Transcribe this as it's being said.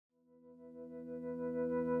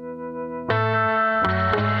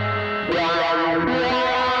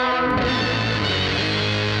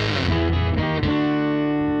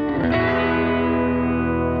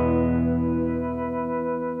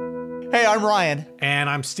I'm Ryan. And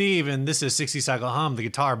I'm Steve, and this is 60 Cycle Hum, the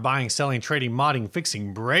guitar buying, selling, trading, modding,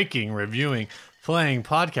 fixing, breaking, reviewing, playing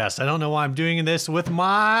podcast. I don't know why I'm doing this with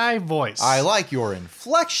my voice. I like your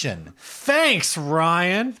inflection. Thanks,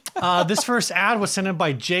 Ryan. This first ad was sent in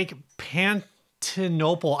by Jake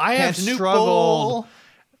Pantinople. I have struggled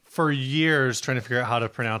for years trying to figure out how to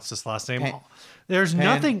pronounce this last name. There's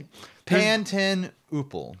nothing in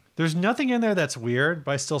there that's weird,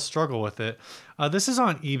 but I still struggle with it. This is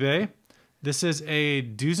on eBay. This is a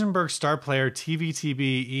Duesenberg Star Player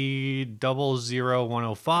TVTB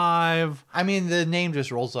E00105. I mean, the name just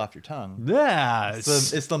rolls off your tongue. Yeah.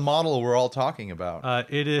 It's the model we're all talking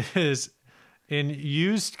about. It is in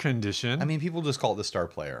used condition. I mean, people just call it the Star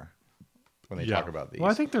Player when they talk about these. Well,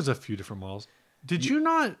 I think there's a few different models. Did you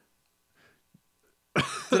not...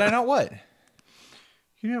 Did I not what?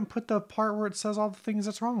 You didn't put the part where it says all the things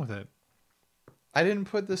that's wrong with it. I didn't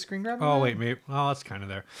put the screen grab. Oh, wait, maybe. Oh, that's kind of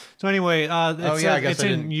there. So anyway, it's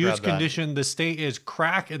in used condition. The state is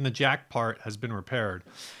crack and the jack part has been repaired.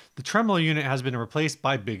 The tremolo unit has been replaced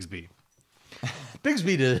by Bigsby.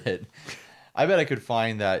 Bigsby did it. I bet I could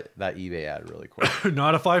find that eBay ad really quick.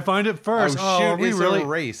 Not if I find it first. Oh, shoot, are we it's really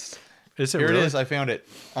erased. Is it Here really? it is. I found it.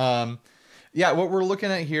 Yeah, what we're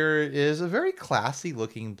looking at here is a very classy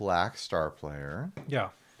looking black Star Player. Yeah.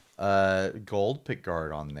 Gold pick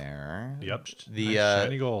guard on there. Yep. The nice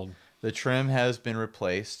shiny gold. The trim has been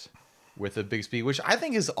replaced with a Bigsby, which I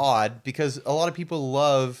think is odd because a lot of people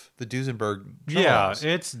love the Duesenberg tremolos.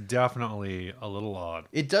 Yeah, it's definitely a little odd.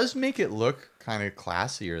 It does make it look kind of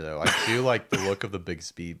classier though. I do like the look of the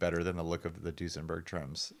Bigsby better than the look of the Duesenberg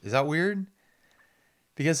trims. Is that weird?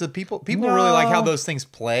 Because the people really like how those things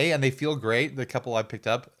play and they feel great. The couple I picked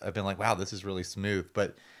up, I've been like, wow, this is really smooth.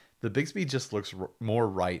 But the Bigsby just looks more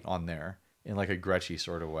right on there in like a Gretschy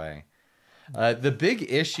sort of way. The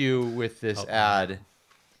big issue with this ad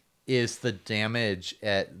is the damage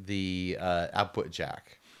at the output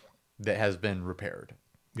jack that has been repaired.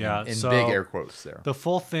 Yeah, in big air quotes there. The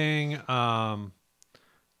full thing,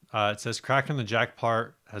 it says crack in the jack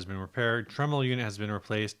part has been repaired. Tremolo unit has been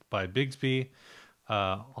replaced by Bigsby.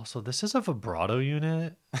 Also, this is a vibrato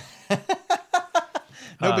unit.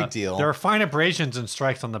 No big deal. There are fine abrasions and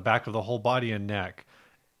strikes on the back of the whole body and neck.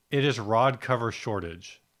 It is rod cover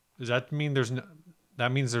shortage. Does that mean there's no?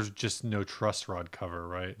 That means there's just no truss rod cover,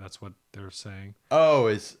 right? That's what they're saying. Oh,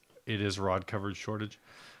 it is rod coverage shortage.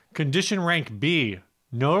 Condition rank B.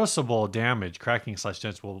 Noticeable damage, cracking /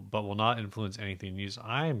 dents but will not influence anything used.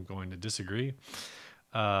 I am going to disagree.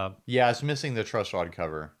 Yeah, it's missing the truss rod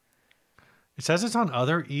cover. It says it's on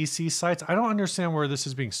other EC sites. I don't understand where this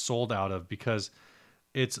is being sold out of because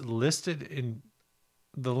it's listed in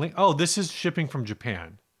the link. Oh, this is shipping from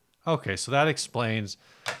Japan. Okay, so that explains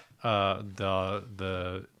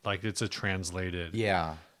the like it's a translated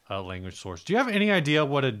language source. Do you have any idea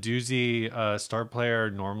what a doozy Star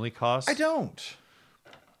Player normally costs? I don't.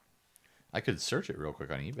 I could search it real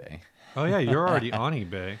quick on eBay. Oh yeah, you're already on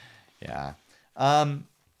eBay. Yeah.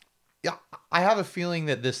 Yeah, I have a feeling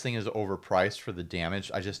that this thing is overpriced for the damage.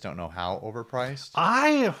 I just don't know how overpriced.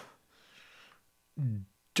 I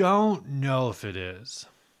don't know if it is.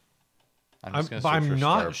 I'm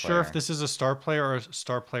not sure if this is a Star Player or a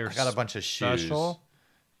Star Player I got a bunch of shoes. Special.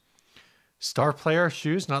 Star Player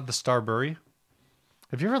shoes, not the Starbury.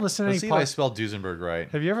 Have you ever listened to any... Let's see if I spelled Duesenberg right.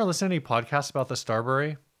 Have you ever listened to any podcasts about the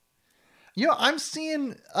Starbury? You know, I'm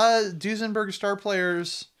seeing Duesenberg Star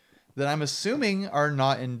Players that I'm assuming are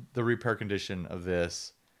not in the repair condition of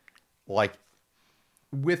this, like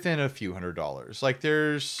within a few $100s. Like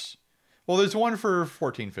there's one for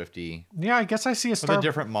 $14.50. Yeah, I guess I see a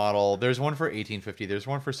different model. There's one for $18.50. There's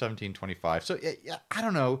one for $17.25. So I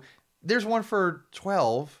don't know. There's one for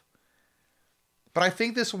 $12. But I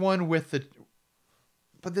think this one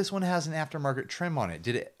this one has an aftermarket trim on it.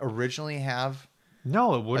 Did it originally have?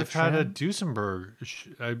 No, it would have had a Duesenberg.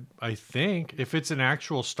 I think if it's an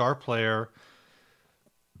actual Star Player.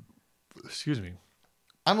 Excuse me.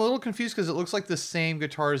 I'm a little confused because it looks like the same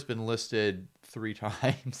guitar has been listed 3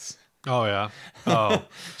 times. Oh yeah. Oh,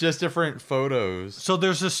 just different photos. So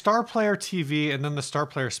there's a Star Player TV and then the Star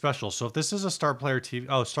Player Special. So if this is a Star Player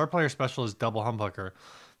TV, Star Player Special is double humbucker.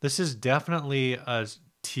 This is definitely a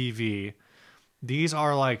TV. These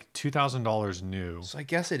are like $2,000 new. So I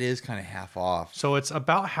guess it is kind of half off. So it's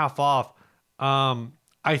about half off.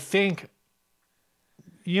 I think,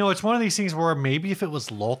 it's one of these things where maybe if it was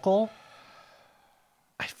local,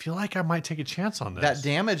 I feel like I might take a chance on this. That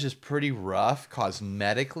damage is pretty rough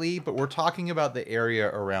cosmetically, but we're talking about the area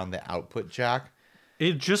around the output jack.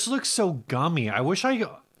 It just looks so gummy. I wish I...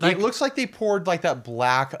 it looks like they poured like that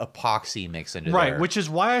black epoxy mix into there. Right, which is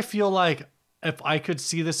why I feel like if I could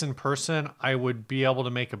see this in person, I would be able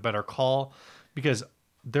to make a better call, because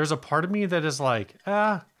there's a part of me that is like,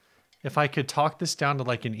 if I could talk this down to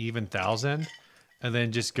like an even 1,000 and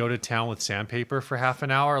then just go to town with sandpaper for half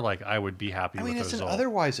an hour, like I would be happy with the it's result. an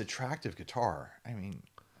otherwise attractive guitar. I mean,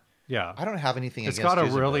 yeah, I don't have anything it's against got a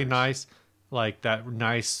really Duesenbergs. nice, like that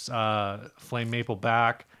nice flame maple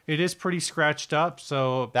back. It is pretty scratched up,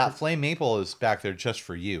 so That flame maple is back there just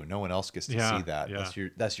for you. No one else gets to Yeah, see that. yeah.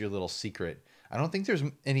 That's your little secret. I don't think there's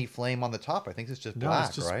any flame on the top. I think it's just no, black,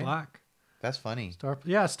 it's just right? black. That's funny. Star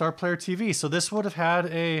Player TV. So this would have had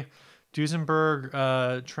a Duesenberg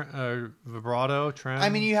vibrato trem. I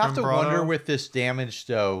mean, you have to trembrato. wonder with this damage,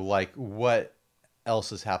 though, like what else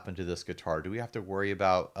has happened to this guitar? Do we have to worry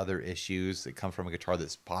about other issues that come from a guitar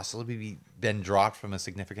that's possibly been dropped from a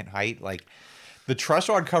significant height? Like the truss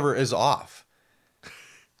rod cover is off.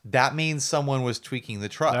 That means someone was tweaking the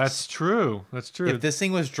truss. That's true. That's true. If this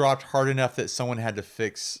thing was dropped hard enough that someone had to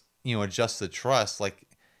fix, adjust the truss, like,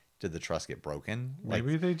 did the truss get broken?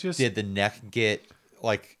 Maybe like, they just did the neck get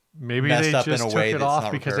like maybe messed they up just in a took way it that's off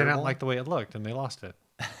not because they didn't repairable? like the way it looked and they lost it.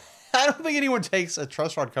 I don't think anyone takes a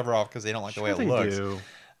truss rod cover off because they don't like the way it They looks. do.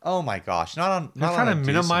 Oh my gosh! They're trying to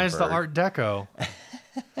minimize the Art Deco.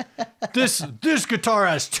 This guitar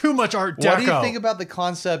has too much Art Deco. What do you think about the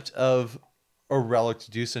concept of a relic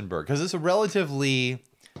Duesenberg? Because it's a relatively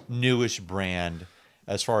newish brand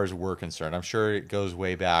as far as we're concerned. I'm sure it goes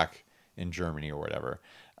way back in Germany or whatever.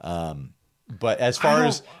 But as far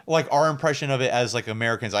as like our impression of it as like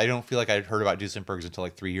Americans, I don't feel like I'd heard about Duesenbergs until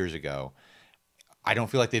like 3 years ago. I don't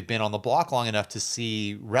feel like they've been on the block long enough to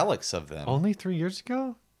see relics of them. Only 3 years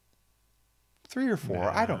ago? 3 or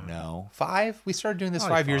 4, I don't know. 5? We started doing this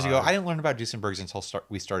Probably 5 years ago. 5. I didn't learn about Duesenbergs until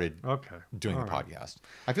we started doing the podcast.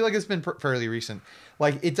 I feel like it's been fairly recent.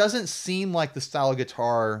 Like, it doesn't seem like the style of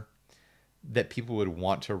guitar that people would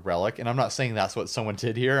want to relic. And I'm not saying that's what someone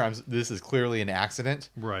did here. This is clearly an accident.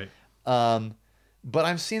 Right. But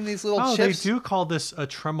I'm seeing these little Oh, chips. they do call this a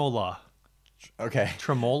tremola. Okay.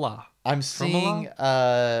 Tremola. I'm seeing,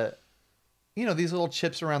 these little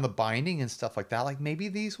chips around the binding and stuff like that. Like maybe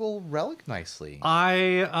these will relic nicely.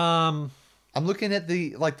 I'm looking at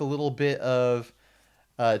the little bit of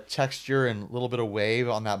texture and a little bit of wave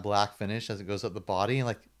on that black finish as it goes up the body, and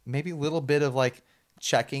like maybe a little bit of like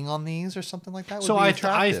checking on these or something like that. Would so be I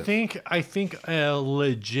attractive. think a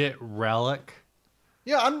legit relic.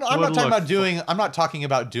 Yeah, I'm not talking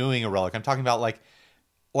about doing a relic. I'm talking about like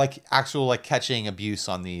actual like catching abuse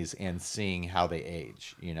on these and seeing how they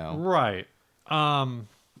age, Right. I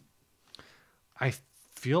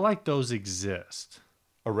feel like those exist.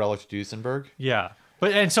 A relic Duesenberg? Yeah.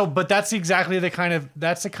 But that's exactly the kind of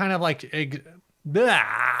like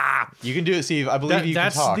blah. You can do it, Steve. I believe you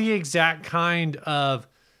can talk. That's the exact kind of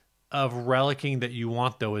relicing that you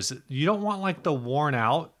want, though. Is you don't want like the worn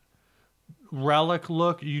out relic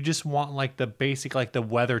look. You just want like the basic, like the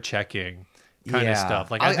weather checking kind of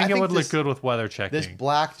stuff. Like I think it would look good with weather checking. This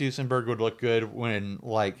black Duesenberg would look good when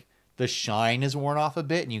like the shine is worn off a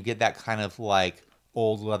bit and you get that kind of like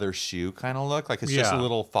old leather shoe kind of look. Like it's just a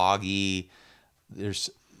little foggy. There's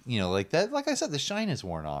like that. Like I said, the shine is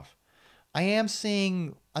worn off. I'm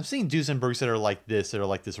seeing Duesenbergs that are like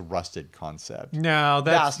this rusted concept. No,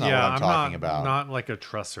 that's not what I'm talking about. Not like a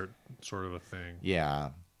trusser sort of a thing. Yeah.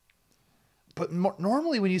 But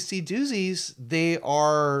normally when you see doozies, they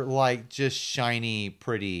are like just shiny,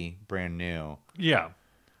 pretty, brand new. Yeah.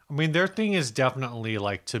 I mean, their thing is definitely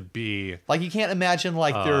like to be... Like you can't imagine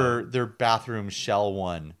like their bathroom shell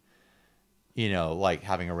one, like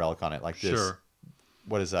having a relic on it like this. Sure.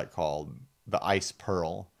 What is that called? The Ice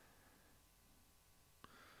Pearl.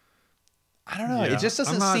 I don't know. Yeah, it just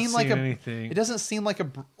doesn't seem like anything. It doesn't seem like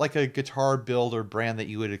a guitar build or brand that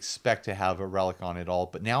you would expect to have a relic on at all.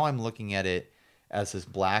 But now I'm looking at it as this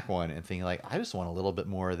black one and thinking like, I just want a little bit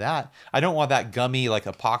more of that. I don't want that gummy like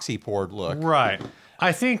epoxy poured look. Right.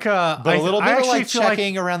 I think, but a little bit of like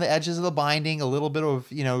checking around the edges of the binding, a little bit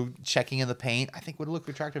of checking in the paint, I think would look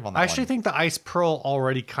attractive on that. I actually think the Ice Pearl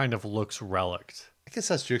already kind of looks relict. I guess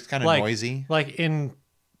that's true. It's kind of noisy. Like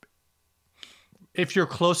if you're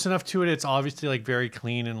close enough to it, it's obviously like very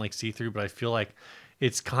clean and like see through. But I feel like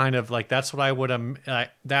it's kind of like that's what I would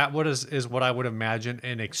is what I would imagine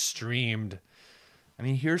an extremed. I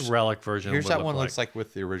mean, here's relic version. Here's that one looks like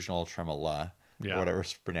with the original tremola, or whatever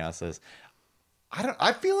it's pronounced as.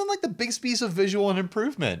 I'm feeling like the biggest piece of visual and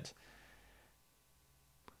improvement.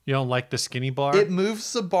 You don't like the skinny bar? It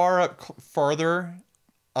moves the bar up farther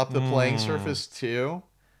up the playing surface too.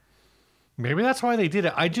 Maybe that's why they did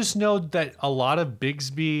it. I just know that a lot of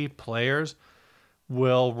Bigsby players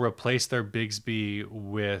will replace their Bigsby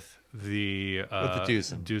with the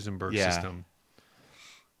Duesenberg system.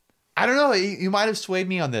 I don't know. You might have swayed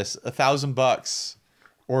me on this. $1,000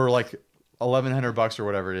 or like $1,100 or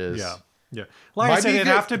whatever it is. Yeah. Yeah. Like I said, it'd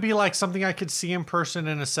have to be like something I could see in person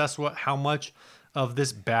and assess how much of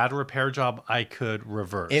this bad repair job I could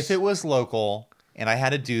reverse. If it was local and I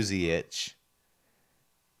had a doozy itch,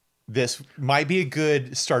 this might be a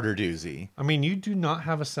good starter doozy. I mean, you do not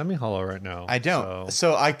have a semi-hollow right now. I don't.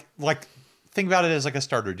 So I like think about it as like a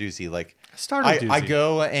starter doozy. Like doozy. I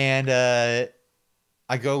go and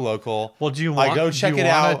I go local. Well, do you want? I go check it want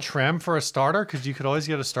out. a trim for a starter? Because you could always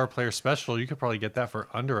get a Star Player Special. You could probably get that for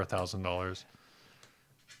under $1,000.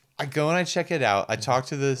 I go and I check it out. I talk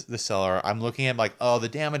to the seller. I'm looking at like, oh, the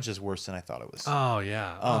damage is worse than I thought it was. Oh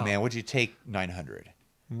yeah. Oh man, would you take 900?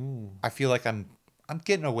 I feel like I'm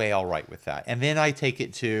getting away all right with that. And then I take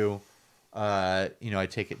it to, I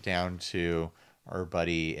take it down to our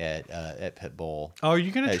buddy at Pitbull. Oh, are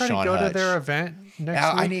you gonna try Sean to go Hutch. to their event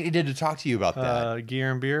next week? I needed to talk to you about that.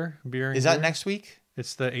 Gear and beer. Is that next week?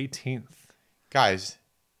 It's the 18th. Guys,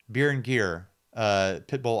 Beer and Gear.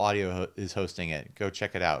 Pitbull Audio is hosting it. Go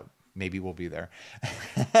check it out. Maybe we'll be there.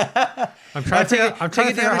 I'm trying to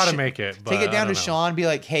figure out how to make it. But take it down to Sean. Be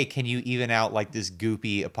like, hey, can you even out like this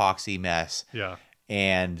goopy epoxy mess? Yeah.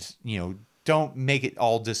 And don't make it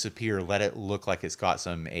all disappear. Let it look like it's got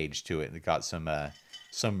some age to it. It got some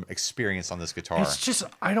experience on this guitar. It's just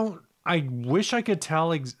I wish I could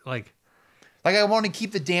tell like I want to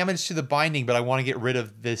keep the damage to the binding, but I want to get rid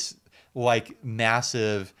of this like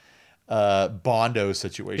massive Bondo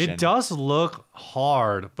situation. It does look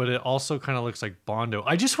hard, but it also kind of looks like Bondo.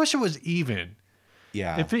 I just wish it was even.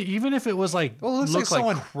 Yeah. Even if it was like, well, it looks looked like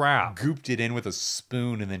someone crap. gooped it in with a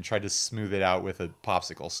spoon and then tried to smooth it out with a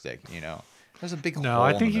popsicle stick. There's a big hole. No,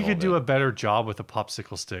 I think you could do it. a better job with a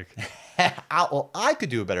popsicle stick. I could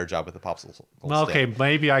do a better job with a popsicle stick. Okay,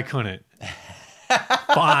 maybe I couldn't.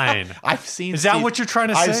 Fine. I've seen. Is that what you're trying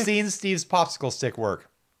to say? I've seen Steve's popsicle stick work.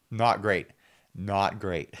 Not great. Not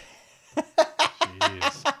great.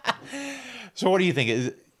 Jeez. So what do you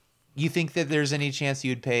think? You think that there's any chance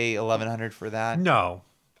you'd pay $1,100 for that? No.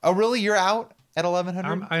 Oh, really? You're out at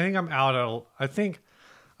 $1,100? I think I'm out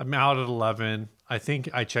at 11. I think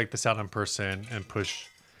I checked this out in person and push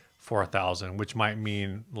for 1,000, which might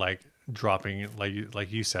mean like dropping,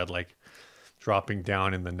 like you said, like dropping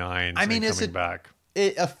down in the nines. I mean, and coming back.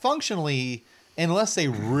 Functionally, unless they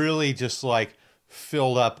really just like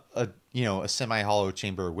filled up a semi-hollow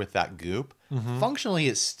chamber with that goop, functionally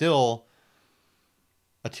it's still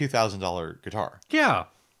a $2,000 guitar. Yeah.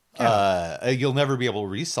 You'll never be able to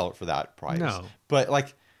resell it for that price. No. But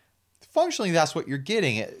like functionally that's what you're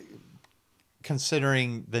getting,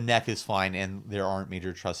 considering the neck is fine and there aren't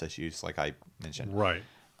major truss issues like I mentioned. Right.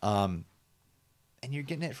 And you're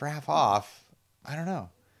getting it for half off. I don't know.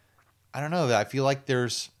 I feel like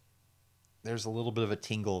there's a little bit of a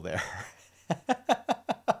tingle there.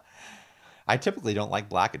 I typically don't like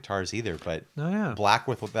black guitars either, but black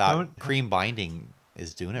without cream binding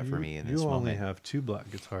is doing it for me in this moment. You only have 2 black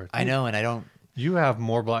guitars. I know, and I don't. You have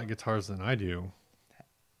more black guitars than I do.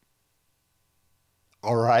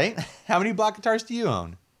 All right. How many black guitars do you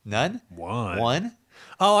own? None? One?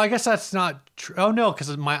 Oh, I guess that's not true. Oh, no,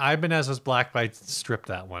 because my Ibanez was black, but I stripped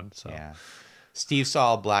that one. So yeah. Steve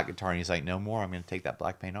saw a black guitar, and he's like, no more. I'm going to take that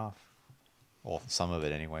black paint off. Well, some of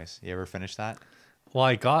it anyways. You ever finish that? Well,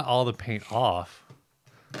 I got all the paint off.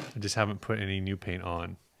 I just haven't put any new paint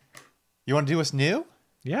on. You want to do what's new?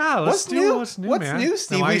 Yeah, let's do what's new, What's man. new,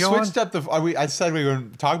 Steve? We switched up I said we were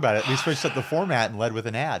going to talk about it. We switched up the format and led with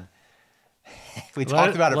an ad. We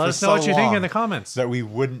talked about it for so long. Let us know what you think in the comments. That we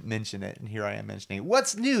wouldn't mention it, and here I am mentioning it.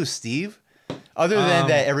 What's new, Steve? Other than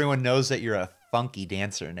that everyone knows that you're a funky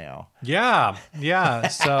dancer now. Yeah.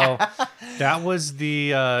 So that was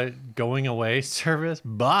the going away service.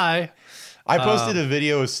 Bye. I posted a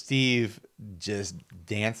video of Steve just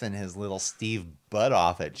dancing his little Steve butt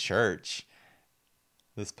off at church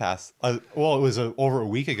this past. It was over a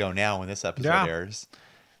week ago now when this episode airs.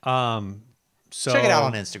 So check it out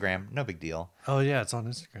on Instagram. No big deal. Oh yeah, it's on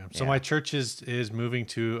Instagram. So my church is moving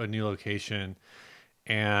to a new location,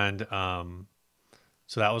 and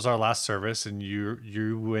so that was our last service, and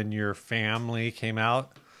you and your family came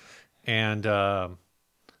out, and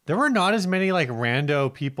there were not as many like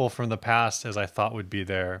rando people from the past as I thought would be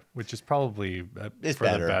there, which is probably It's for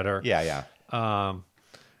the better. Yeah.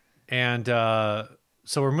 And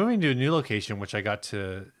so we're moving to a new location, which I got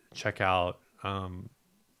to check out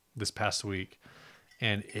this past week,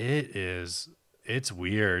 and it's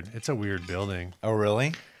weird. It's a weird building. Oh,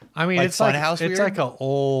 really? I mean, Like it's like Funhouse it's weird? like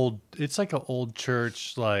an old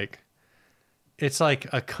church. Like it's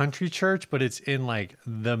like a country church, but it's in like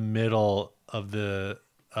the middle of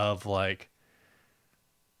like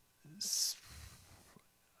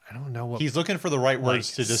I don't know what He's looking for the right words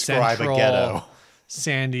like to describe Central a ghetto.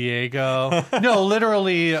 San Diego. No,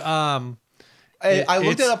 literally. I looked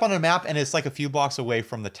it's- it up on a map, and it's like a few blocks away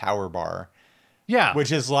from the Tower Bar, Yeah,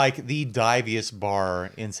 which is like the diviest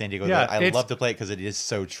bar in San Diego. Yeah, That I love to play it because it is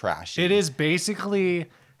so trashy. it is basically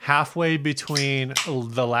halfway between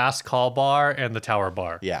the Last Call Bar and the Tower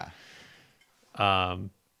Bar. Yeah.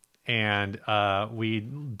 And we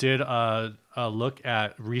did a look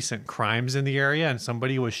at recent crimes in the area, and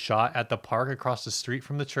somebody was shot at the park across the street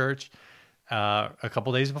from the church a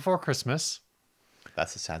couple days before Christmas.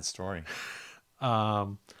 That's a sad story.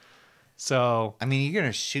 So I mean, you're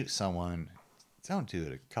going to shoot someone. Don't do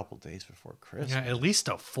it a couple days before Christmas. yeah, at least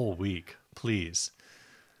a full week, please.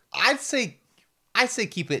 I'd say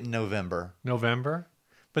keep it in November. November,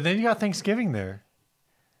 but then you got Thanksgiving there.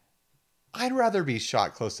 I'd rather be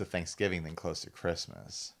shot close to Thanksgiving than close to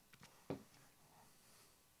Christmas.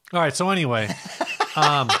 All right. So anyway,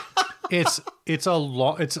 it's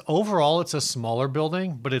overall it's a smaller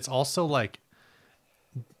building, but it's also like,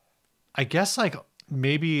 I guess like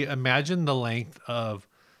maybe imagine the length of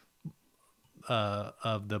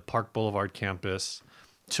the Park Boulevard campus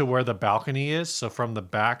to where the balcony is. So from the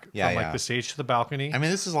back, from like the stage to the balcony. I mean,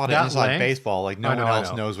 this is a lot of That inside length? baseball. Like no I know, one I else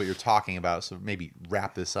know. knows what you're talking about. So maybe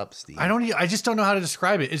wrap this up, Steve. I just don't know how to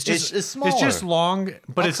describe it. It's just It's smaller. It's just long,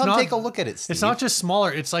 but it's come not. take a look at it, Steve. It's not just smaller.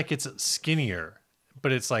 It's like it's skinnier,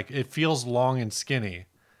 but it's like it feels long and skinny,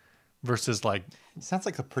 versus like Sounds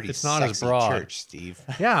like a pretty It's not as sexy broad. church, Steve.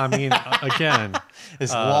 yeah. I mean, again,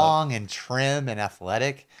 It's long and trim and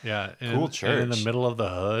athletic. yeah, Cool and in the church. middle of the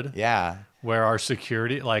hood. Yeah. Where our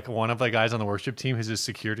security, like one of the guys on the worship team, his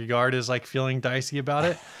security guard is like feeling dicey about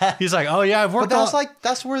it. He's like, "Oh yeah, I've worked." But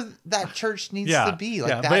that's where that church needs to be.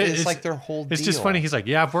 Like that but is like their whole deal. It's just funny. He's like,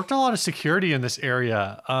 "Yeah, I've worked on a lot of security in this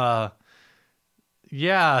area.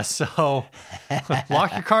 Yeah, so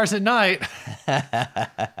lock your cars at night,"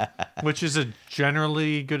 which is a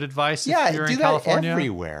generally good advice if you're do in that California.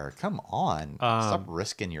 everywhere. Come on, stop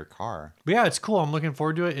risking your car. But yeah, it's cool. I'm looking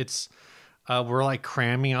forward to it. It's we're like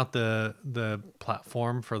cramming out the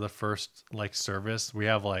platform for the first like service. We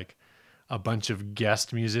have like a bunch of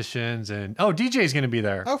guest musicians and DJ's gonna be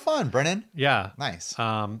there. Oh, fun, Brennan. Yeah. Nice.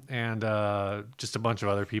 And just a bunch of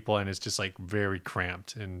other people, and it's just like very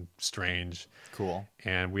cramped and strange. Cool.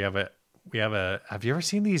 And we have a have you ever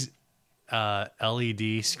seen these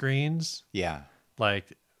LED screens? Yeah. Like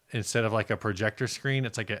instead of like a projector screen,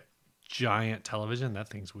 it's like a giant television. That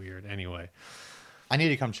thing's weird. Anyway. I need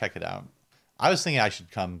to come check it out. I was thinking I should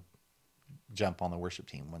come jump on the worship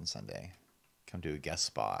team one Sunday. Come do a guest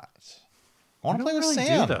spot. I want to play with really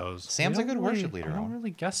Sam. do those. Sam's We a don't good really- worship leader. I don't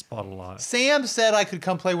really guest spot a lot. Sam said I could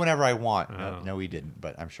come play whenever I want. Oh. No, he didn't,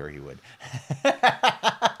 but I'm sure he would. All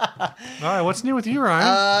right, what's new with you,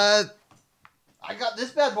 Ryan? I got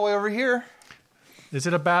this bad boy over here. Is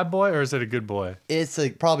it a bad boy or is it a good boy? It's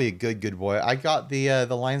probably a good boy. I got the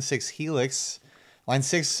Line 6 Helix. Line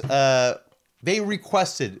 6, they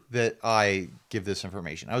requested that I give this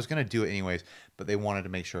information. I was going to do it anyways, but they wanted to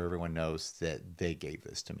make sure everyone knows that they gave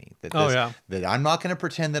this to me. That that I'm not going to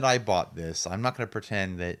pretend that I bought this. I'm not going to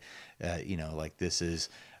pretend that, like this is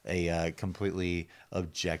a completely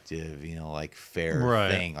objective, like fair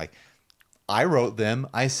thing. Like I wrote them.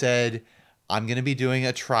 I said, I'm going to be doing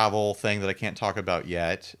a travel thing that I can't talk about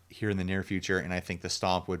yet here in the near future. And I think the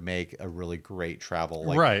Stomp would make a really great travel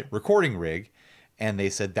recording rig. And they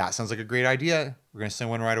said, that sounds like a great idea. We're going to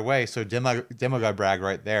send one right away. So demo guy brag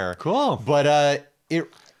right there. Cool. But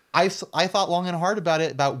I thought long and hard about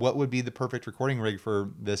it, about what would be the perfect recording rig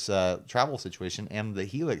for this travel situation. And the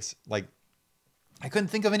Helix, like, I couldn't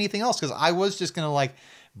think of anything else because I was just going to like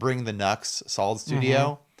bring the Nux Solid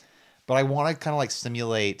Studio. But I want to kind of like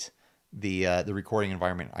simulate the recording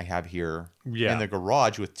environment I have here in the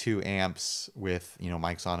garage with 2 amps with,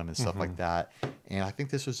 mics on them and stuff like that. And I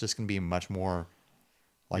think this was just going to be much more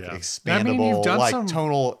like expandable,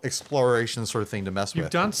 tonal exploration sort of thing to mess with.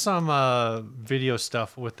 You've done some video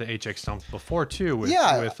stuff with the HX Stomp before too, with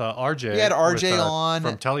RJ. We had RJ on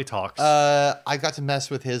from Teletalks. I got to mess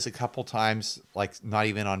with his a couple times, like not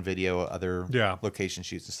even on video, other location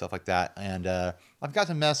shoots and stuff like that. And I've got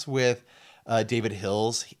to mess with David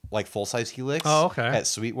Hill's like full size Helix at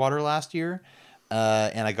Sweetwater last year.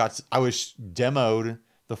 And I was demoed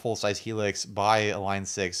the full-size Helix by a Line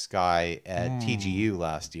 6 guy at TGU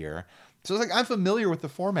last year. So it's like, I'm familiar with the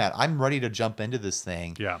format. I'm ready to jump into this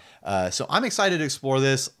thing. Yeah. So I'm excited to explore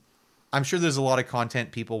this. I'm sure there's a lot of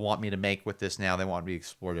content people want me to make with this now. They want me to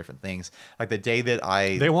explore different things. Like the day that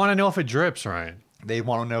They want to know if it drips, Ryan. They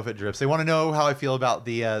want to know if it drips. They want to know how I feel about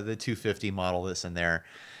the 250 model that's in there.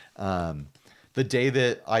 The day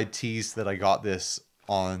that I teased that I got this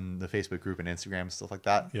on the Facebook group and Instagram and stuff like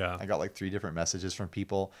that. Yeah. I got like 3 different messages from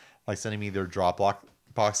people like sending me their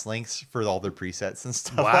Dropbox links for all their presets and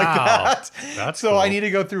stuff like that. That's so cool. I need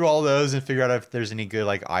to go through all those and figure out if there's any good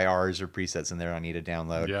like IRs or presets in there I need to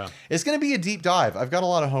download. Yeah. It's going to be a deep dive. I've got a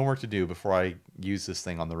lot of homework to do before I use this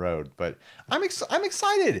thing on the road, but I'm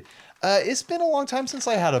excited. It's been a long time since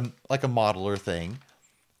I had a modeler thing.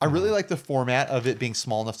 I really like the format of it being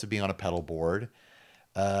small enough to be on a pedal board.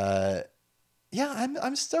 Yeah,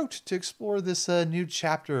 I'm stoked to explore this new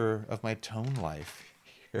chapter of my tone life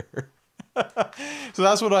here. So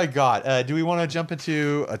that's what I got. Do we want to jump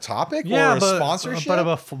into a topic or a sponsorship?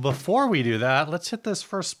 But before we do that, let's hit this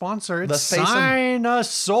first sponsor. It's Let's say some-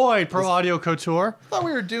 Sinusoid Pro Audio Couture. I thought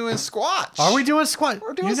we were doing Squatch. Are we doing Squatch?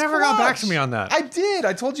 We're doing You never got back to Squatch. me on that. I did.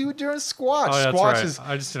 I told you we're doing Squatch. Oh, that's Squatch right. is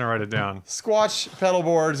I just didn't write it down. Squatch pedal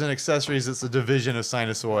boards and accessories. It's a division of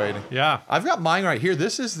Sinusoid. Yeah. I've got mine right here.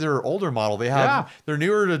 This is their older model. They have their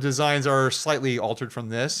newer designs are slightly altered from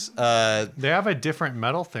this. They have a different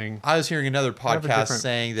metal thing. I was hearing another podcast different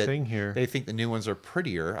saying that thing here. they think the new ones are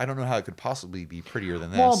prettier. I don't know how it could possibly be prettier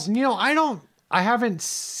than this. Well, you know, I haven't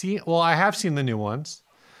seen. Well, I have seen the new ones.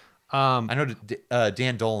 I know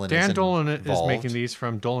Dan Dolan. Dan Dolan is involved. making these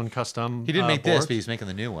from Dolan Custom. He didn't make this, boards. but he's making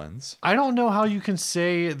the new ones. I don't know how you can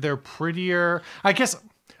say they're prettier. I guess,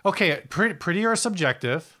 okay, prettier is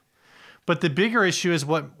subjective, but the bigger issue is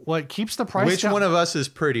what keeps the price Which down. one of us is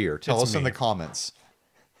prettier? Tell It's us in me. the comments.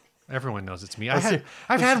 Everyone knows it's me. I've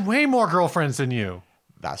had way more girlfriends than you.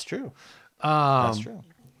 That's true. That's true.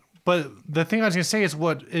 But the thing I was going to say is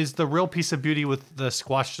what is the real piece of beauty with the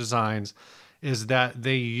Squatch designs is that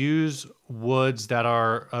they use woods that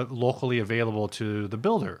are locally available to the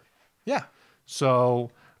builder. Yeah.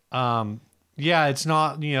 So, yeah, it's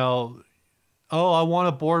not, you know, oh, I want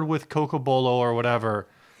a board with Cocobolo or whatever.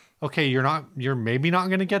 Okay, you're maybe not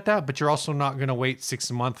going to get that, but you're also not going to wait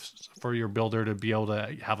 6 months for your builder to be able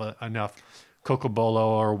to have enough Cocobolo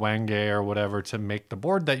or Wange or whatever to make the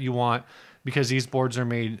board that you want, because these boards are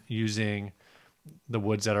made using the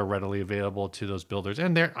woods that are readily available to those builders.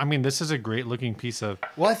 And this is a great looking piece of,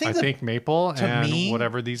 Well, I think maple and me,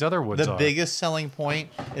 whatever these other woods the are. biggest selling point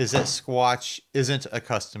is that Squatch isn't a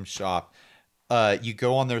custom shop. You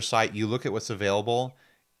go on their site, you look at what's available,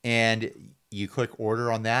 and you click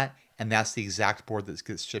order on that, and that's the exact board that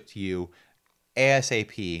gets shipped to you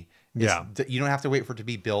ASAP. Yeah. You don't have to wait for it to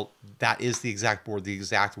be built. That is the exact board, the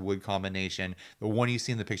exact wood combination. The one you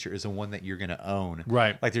see in the picture is the one that you're going to own.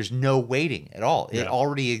 Right. Like there's no waiting at all. It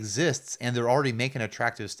already exists, and they're already making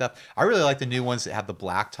attractive stuff. I really like the new ones that have the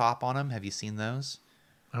black top on them. Have you seen those?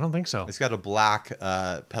 I don't think so. It's got a black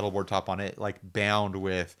pedal board top on it, like bound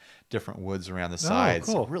with different woods around the sides.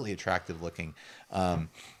 cool. Really attractive looking.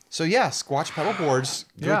 So yeah, Squatch pedal boards.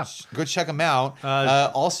 Go check them out.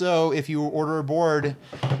 Also, if you order a board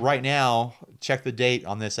right now, check the date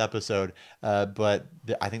on this episode. But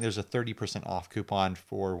I think there's a 30% off coupon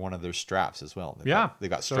for one of their straps as well. They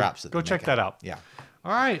got So straps. go check that out. Yeah.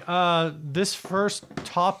 All right. This first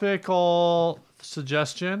topical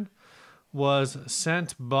suggestion was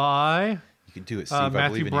sent by You can do it, Steve. I Matthew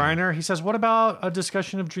believe in you. Briner. He says, what about a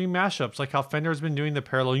discussion of dream mashups? Like how Fender has been doing the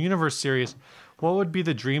Parallel Universe series. What would be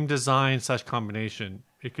the dream design / combination?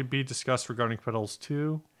 It could be discussed regarding pedals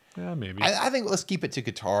too. Yeah, maybe. I think let's keep it to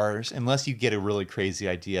guitars, unless you get a really crazy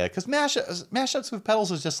idea. Because mashups with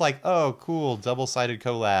pedals is just like, oh, cool, double-sided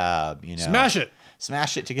collab. You know,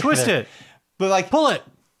 Smash it together, twist it, but like pull it.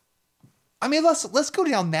 I mean, let's go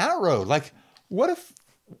down that road. Like, what if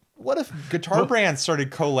guitar brands started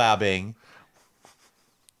collabing?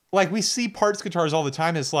 Like we see parts guitars all the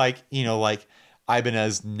time. It's like, you know, like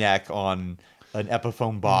Ibanez neck on an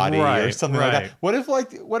Epiphone body or something like that.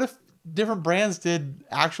 What if different brands did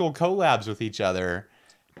actual collabs with each other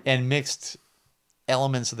and mixed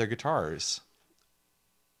elements of their guitars?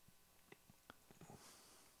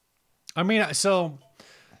 I mean, so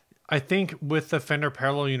I think with the Fender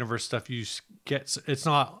Parallel Universe stuff, you get it's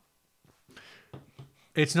not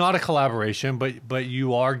a collaboration, but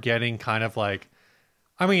you are getting kind of like,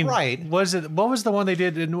 I mean, right? What was the one they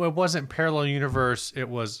did? It wasn't Parallel Universe. It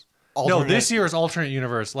was alternate. No. This year's Alternate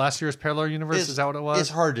Universe. Last year's Parallel Universe. Is that what it was? It's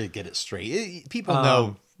hard to get it straight. People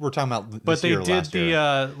know we're talking about. This but they year, did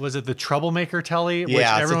the was it the Troublemaker Telly? Which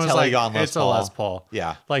yeah, everyone it's a was like, Les it's Paul. a Les Paul.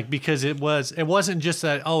 Yeah, like because it wasn't just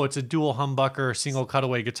that. Oh, it's a dual humbucker single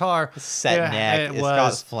cutaway guitar. Set neck. It's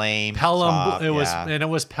got flame. Pelham. Top, It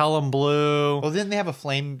was Pelham blue. Well, didn't they have a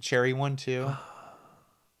flame cherry one too?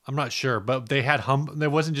 I'm not sure, but they had there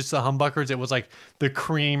wasn't just the humbuckers. It was like the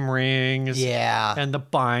cream rings, and the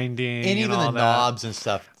binding, and even all the that. knobs and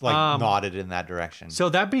stuff like knotted in that direction. So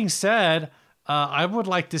that being said, I would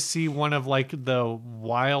like to see one of like the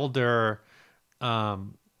wilder.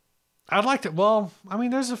 I'd like to. Well, I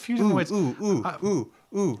mean, there's a few different ways.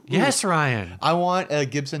 Ooh. Yes, Ryan. I want a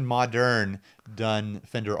Gibson Modern done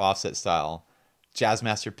Fender offset style.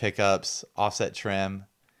 Jazzmaster pickups, offset trim,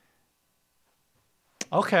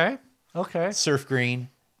 Okay. surf green.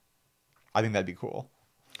 I think that'd be cool.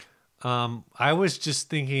 I was just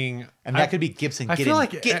thinking, And that could be Gibson I feel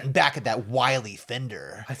like getting back at that wily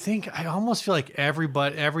Fender. I almost feel like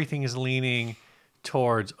everything is leaning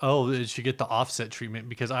towards, it should get the offset treatment,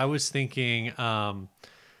 because I was thinking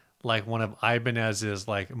like one of Ibanez's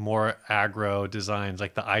like more aggro designs,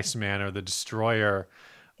 like the Iceman or the Destroyer,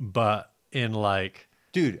 but in like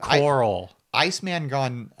Dude, coral. Iceman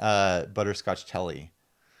gone butterscotch telly.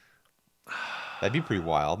 That'd be pretty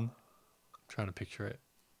wild. Trying to picture it.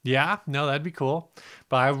 Yeah, no, that'd be cool.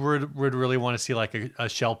 But I would really want to see like a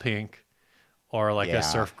shell pink or like a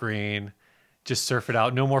surf green. Just surf it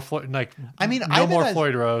out. No more more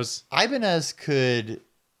Floyd Rose. Ibanez could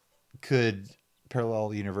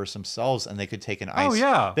Parallel Universe themselves, and they could take an ice. Oh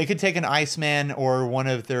yeah. They could take an Iceman or one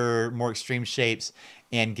of their more extreme shapes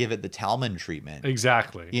and give it the Talman treatment.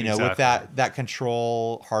 Exactly. With that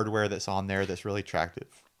control hardware that's on there that's really attractive.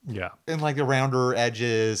 Yeah. And like the rounder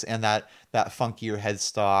edges and that funkier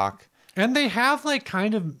headstock. And they have like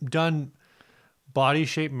kind of done body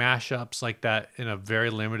shape mashups like that in a very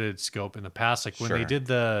limited scope in the past. Like when they did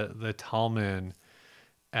the Talman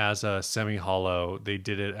as a semi hollow, they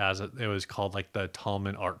did it it was called like the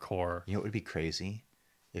Talman Art Core. You know what would be crazy?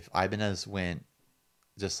 If Ibanez went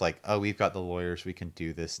just like, oh, we've got the lawyers, we can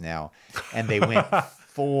do this now. And they went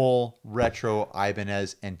full retro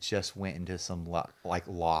Ibanez and just went into some like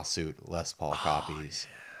lawsuit Les Paul copies.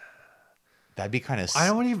 Yeah. That'd be kind of,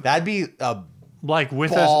 that'd be a like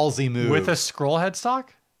with ballsy move. With a scroll headstock?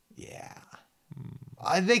 Yeah.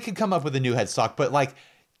 They could come up with a new headstock, but like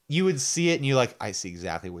you would see it and you're like, I see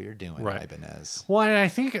exactly what you're doing, right. Ibanez. Well, and I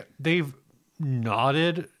think they've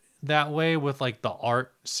nodded that way with like the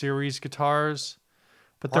Art series guitars.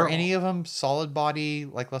 But are any of them solid body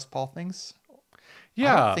like Les Paul things?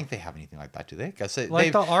 Yeah. I don't think they have anything like that, do they? Because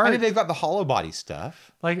like the Art, they've got the hollow body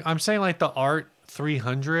stuff. Like I'm saying, like the Art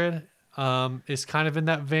 300 is kind of in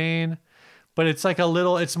that vein, but it's like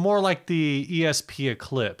it's more like the ESP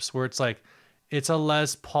Eclipse, where it's like it's a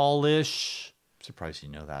Les Paul-ish. Surprised you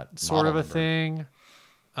know that sort of a number. Thing.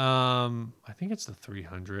 I think it's the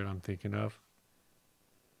 300 I'm thinking of.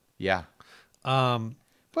 Yeah.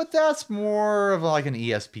 But that's more of like an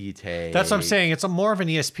ESP take. That's what I'm saying. It's more of an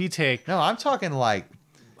ESP take. No, I'm talking like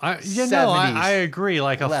I agree.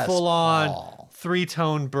 Like a full-on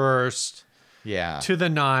 3-tone burst. Yeah. To the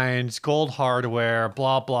nines, gold hardware,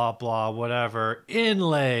 blah, blah, blah, whatever.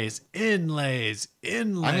 Inlays. I'm going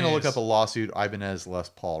to look up a lawsuit Ibanez Les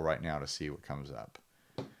Paul right now to see what comes up.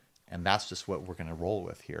 And that's just what we're going to roll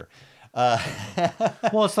with here.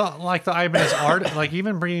 Well, it's not like the Ibanez art, like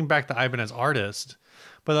even bringing back the Ibanez artist.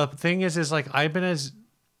 But the thing is like Ibanez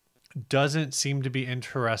doesn't seem to be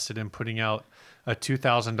interested in putting out a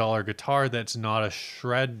 $2,000 guitar that's not a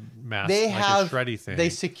shred master, a shreddy thing. They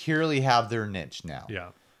securely have their niche now. Yeah.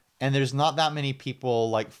 And there's not that many people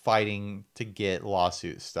like fighting to get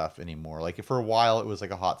lawsuit stuff anymore. Like for a while, it was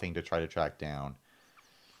like a hot thing to try to track down.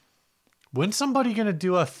 When's somebody going to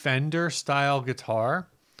do a Fender style guitar?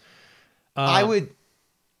 I would.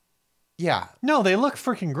 Yeah. No, they look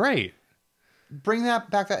freaking great. Bring back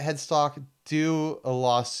that headstock. Do a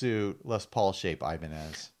lawsuit Les Paul shape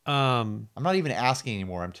Ibanez. I'm not even asking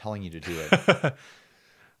anymore. I'm telling you to do it.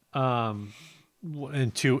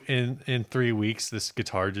 In 3 weeks, this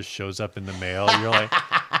guitar just shows up in the mail. You're like,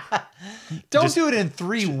 don't do it in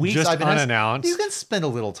 3 weeks. Just Ibanez. Unannounced. You can spend a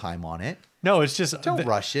little time on it. No, it's just don't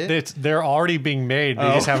rush it. They're already being made.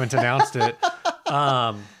 They just haven't announced it.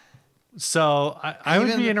 So I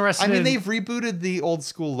would be interested. I mean, they've rebooted the old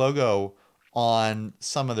school logo on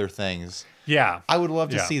some of their things. Yeah, I would love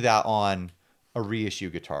to see that on a reissue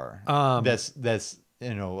guitar. That's a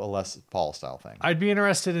Les Paul style thing. I'd be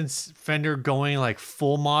interested in Fender going like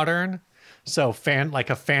full modern, so like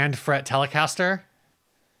a fan fret Telecaster.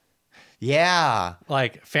 Yeah,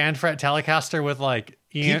 like fan fret Telecaster with like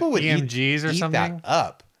EMGs or something. That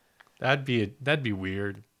up. That'd be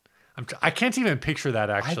weird. I can't even picture that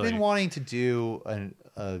actually. I've been wanting to do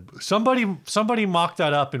somebody mocked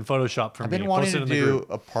that up in Photoshop for me. I've been wanting to do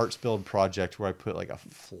a parts build project where I put like a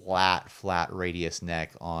flat radius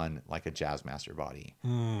neck on like a Jazzmaster body,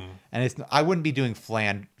 and I wouldn't be doing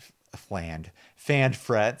fanned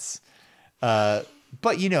frets, but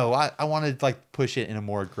I wanted to like push it in a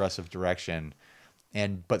more aggressive direction,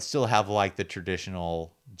 but still have like the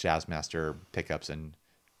traditional Jazzmaster pickups and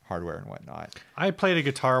hardware and whatnot. I played a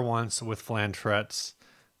guitar once with flantrets.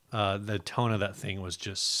 The tone of that thing was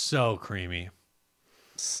just so creamy.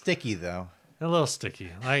 Sticky though. A little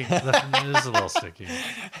sticky. It is a little sticky.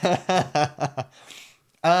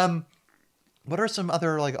 What are some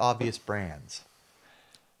other like obvious brands?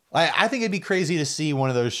 I think it'd be crazy to see one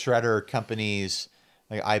of those shredder companies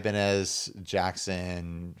like Ibanez,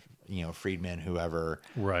 Jackson, Friedman, whoever,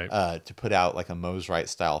 right? To put out like a Mosrite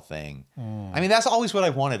style thing. I mean, that's always what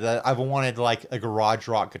I've wanted. I've wanted like a garage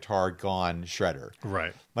rock guitar gone shredder.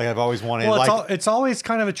 Right. Like I've always wanted. Well, it's always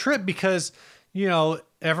kind of a trip because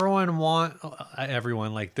everyone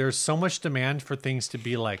like there's so much demand for things to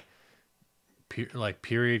be like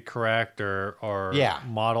period correct or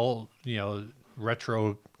model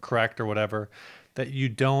retro correct or whatever, that you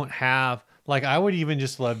don't have. Like I would even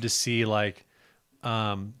just love to see like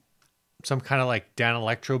some kind of like Dan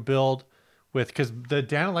Electro build with, because the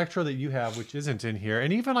Dan Electro that you have, which isn't in here,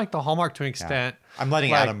 and even like the Hallmark to an extent. I'm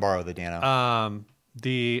letting Adam borrow the Dano.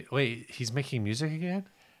 Wait, he's making music again?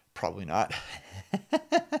 Probably not.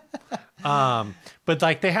 But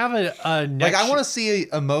like they have a like I want to see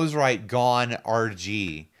a Mosrite gone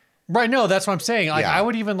RG. Right, no, that's what I'm saying. Like I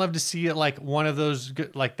would even love to see it like one of those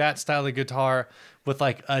like that style of guitar with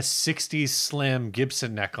like a 60s slim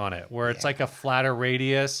Gibson neck on it, where it's like a flatter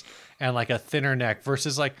radius and like a thinner neck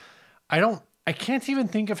versus like I can't even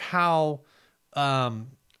think of how thin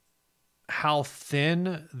how flat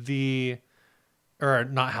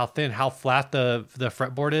the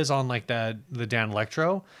fretboard is on like the Dan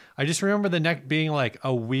Electro. I just remember the neck being like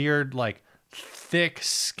a weird like thick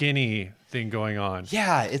skinny thing going on.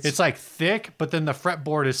 Yeah, it's like thick, but then the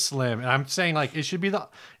fretboard is slim. And I'm saying like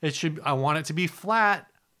I want it to be flat,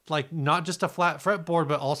 like not just a flat fretboard,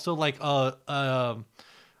 but also like a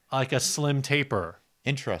slim taper.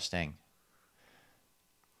 Interesting.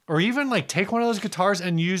 Or even like take one of those guitars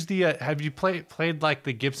and use the have you played like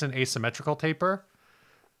the Gibson asymmetrical taper?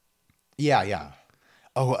 Yeah.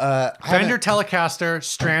 Oh, Fender Telecaster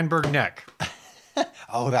Strandberg neck.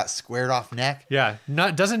 Oh, that squared off neck. Yeah,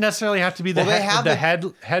 doesn't necessarily have to be the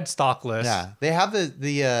head stockless. Yeah, they have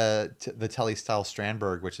the Tele style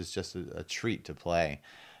Strandberg, which is just a treat to play.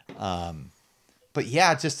 But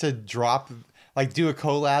yeah, just to drop do a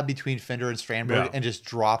collab between Fender and Strandberg and just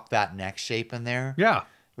drop that neck shape in there. Yeah,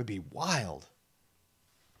 would be wild.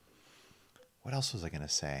 What else was I gonna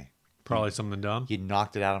say? Probably something dumb. You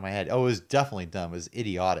knocked it out of my head. Oh, it was definitely dumb. It was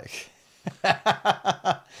idiotic.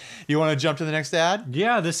 You want to jump to the next ad?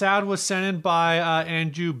 Yeah, this ad was sent in by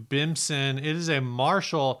Andrew Bimson. It is a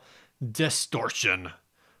Marshall Destorsion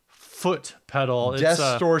foot pedal.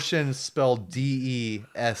 Destorsion spelled Destorsion.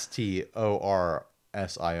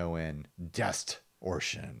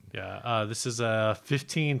 Destorsion. Yeah, this is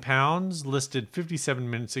 15 pounds, listed 57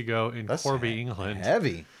 minutes ago in Corby, England.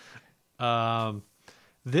 Heavy.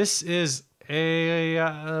 This is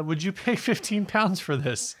would you pay 15 pounds for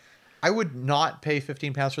this? I would not pay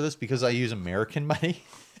 15 pounds for this because I use American money.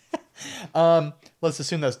 Let's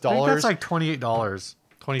assume that's dollars. I think that's like $28,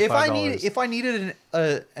 $25. If I needed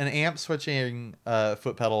an amp switching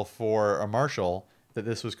foot pedal for a Marshall that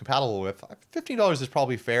this was compatible with, $15 is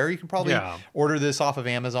probably fair. You can probably order this off of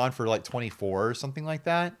Amazon for like 24 or something like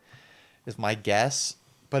that, is my guess.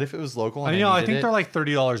 But if it was local, and I think they're like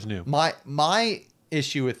 $30 new. My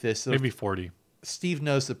issue with this, maybe 40. Steve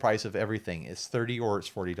knows the price of everything. It's $30 or it's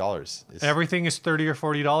 $40. Everything is $30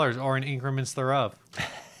 or $40 or in increments thereof.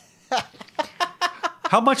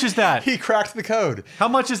 How much is that? He cracked the code. How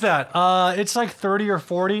much is that? It's like 30 or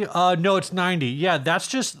 40. No, it's 90. Yeah, that's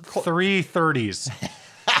just 3 30s.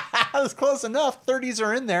 That's close enough. 30s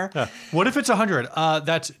are in there. Yeah. What if it's 100?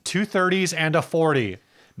 That's 2 30s and a 40.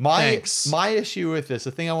 My issue with this,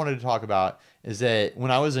 the thing I wanted to talk about, is that when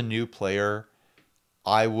I was a new player,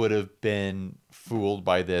 I would have been fooled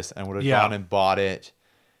by this and would have gone and bought it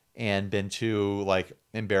and been too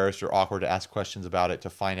embarrassed or awkward to ask questions about it to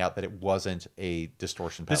find out that it wasn't a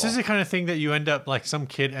distortion pedal. This is the kind of thing that you end up some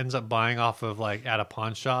kid ends up buying off of at a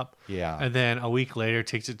pawn shop. Yeah. And then a week later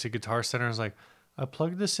takes it to Guitar Center and is like, I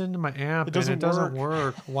plugged this into my amp and it doesn't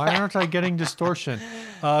work. Why aren't I getting distortion?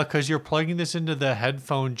 Because you're plugging this into the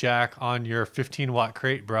headphone jack on your 15-watt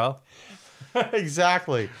crate, bro.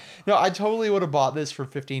 Exactly. No, I totally would have bought this for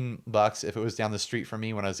 $15 if it was down the street from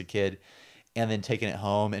me when I was a kid, and then taken it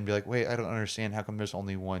home and be like, wait, I don't understand. How come there's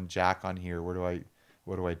only one jack on here? What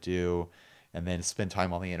do I do? And then spend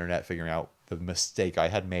time on the internet figuring out the mistake I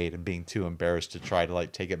had made and being too embarrassed to try to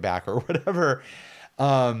take it back or whatever.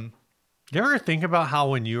 You ever think about how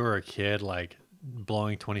when you were a kid,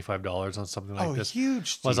 blowing $25 on something like this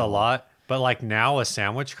huge was a lot, but now a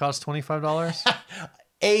sandwich costs $25?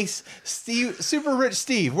 Ace, Steve, super rich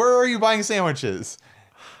Steve, where are you buying sandwiches?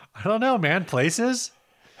 I don't know, man. Places?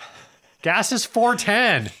 Gas is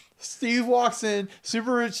 $4.10. Steve walks in,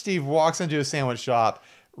 super rich Steve walks into a sandwich shop,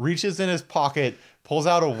 reaches in his pocket, pulls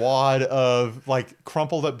out a wad of like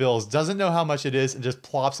crumpled up bills, doesn't know how much it is, and just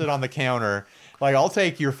plops it on the counter. Like, I'll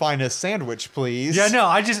take your finest sandwich, please. Yeah,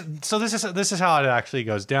 no, so this is how it actually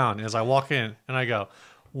goes down. Is I walk in and I go,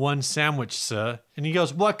 1 sandwich, sir. And he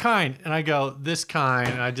goes, what kind? And I go, this kind.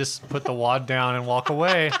 And I just put the wad down and walk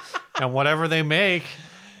away. And whatever they make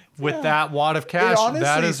with that wad of cash,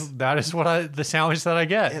 that is what the sandwich that I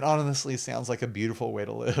get. It honestly sounds like a beautiful way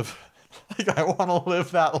to live. Like, I want to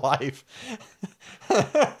live that life.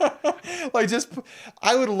 Like,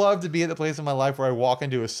 I would love to be at the place in my life where I walk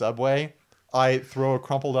into a Subway, I throw a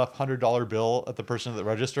crumpled up $100 bill at the person at the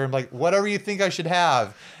register. I'm like, whatever you think I should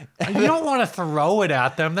have. You don't want to throw it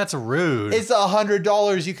at them. That's rude. It's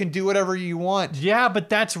 $100. You can do whatever you want. Yeah, but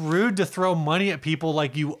that's rude to throw money at people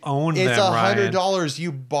like you own them, It's Ryan. $100.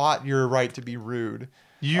 You bought your right to be rude.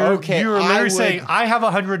 You're literally saying, I have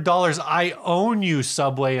 $100. I own you,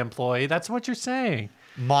 Subway employee. That's what you're saying.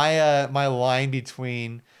 My line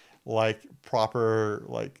between like proper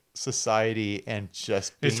like society and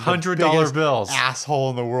just being it's the $100 biggest bills.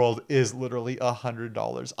 asshole in the world is literally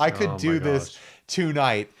 $100. I could do this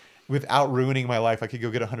tonight without ruining my life. I could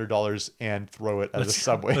go get $100 and throw it at a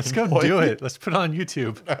Subway. Let's go do it. Let's put it on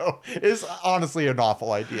YouTube. No, it's honestly an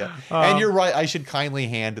awful idea. And you're right. I should kindly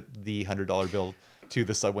hand the $100 bill to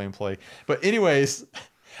the Subway employee. But anyways,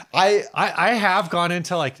 I have gone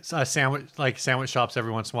into like sandwich shops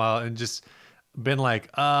every once in a while and just been like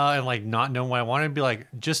and like not knowing what I wanted, and be like,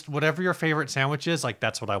 just whatever your favorite sandwich is, like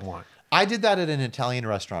that's what I want. I did that at an Italian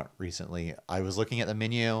restaurant recently. I was looking at the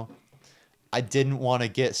menu. I didn't want to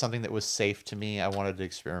get something that was safe to me. I wanted to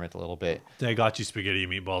experiment a little bit. They got you spaghetti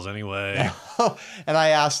and meatballs anyway. And I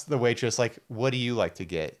asked the waitress, like, what do you like to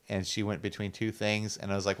get? And she went between 2 things.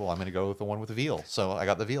 And I was like, well, I'm going to go with the one with the veal. So I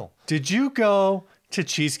got the veal. Did you go to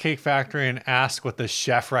Cheesecake Factory and ask what the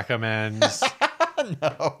chef recommends?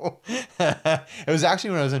 No. It was actually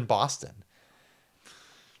when I was in Boston.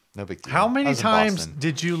 No big deal. How many times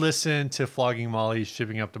did you listen to Flogging Molly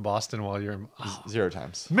shipping up to Boston while you're in... 0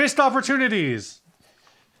 times. Missed opportunities.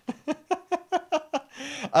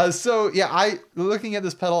 So yeah, looking at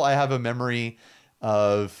this pedal, I have a memory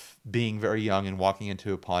of being very young and walking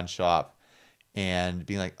into a pawn shop and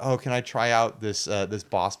being like, oh, can I try out this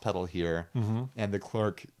Boss pedal here? Mm-hmm. And the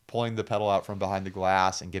clerk pulling the pedal out from behind the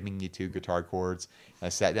glass and giving me 2 guitar chords. And I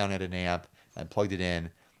sat down at an amp and plugged it in,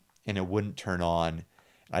 and it wouldn't turn on.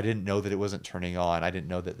 I didn't know that it wasn't turning on. I didn't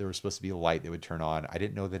know that there was supposed to be a light that would turn on. I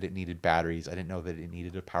didn't know that it needed batteries. I didn't know that it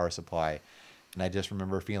needed a power supply. And I just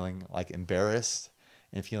remember feeling like embarrassed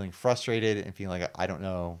and feeling frustrated and feeling like I don't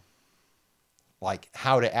know like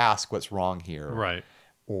how to ask what's wrong here. Right.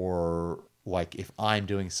 Or like if I'm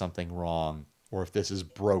doing something wrong or if this is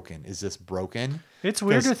broken. Is this broken? It's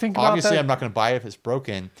weird to think about obviously that. I'm not going to buy it if it's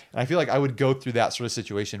broken. And I feel like I would go through that sort of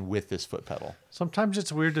situation with this foot pedal. Sometimes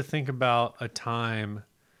it's weird to think about a time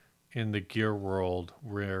in the gear world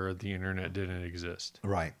where the internet didn't exist.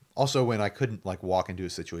 Right. Also, when I couldn't like walk into a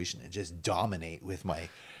situation and just dominate with my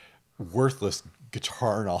worthless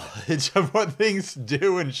guitar knowledge of what things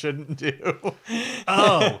do and shouldn't do.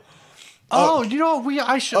 Oh, you know what?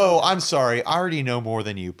 I should. Oh, I'm sorry. I already know more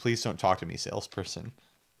than you. Please don't talk to me, salesperson.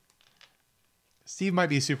 Steve might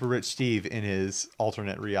be super rich Steve in his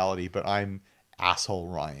alternate reality, but I'm asshole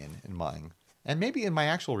Ryan in mine. And maybe in my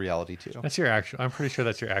actual reality too. That's your actual. I'm pretty sure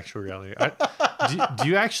that's your actual reality. Do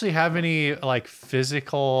you actually have any like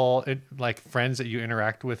physical like friends that you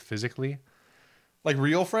interact with physically? Like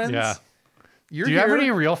real friends? Yeah. Do you have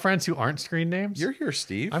any real friends who aren't screen names? You're here,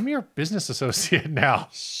 Steve. I'm your business associate now.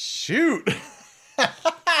 Shoot.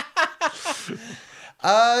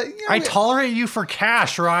 I tolerate you for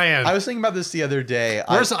cash, Ryan. I was thinking about this the other day.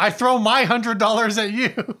 I throw my $100 at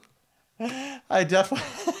you. I definitely.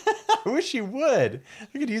 I wish you would.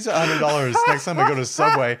 I could use $100 next time I go to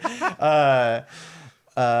Subway. I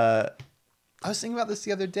was thinking about this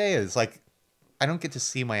the other day. It's like I don't get to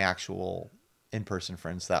see my actual in-person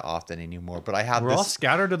friends that often anymore, but I have. We're all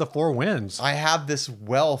scattered to the 4 winds. I have this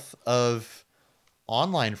wealth of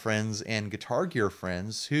online friends and guitar gear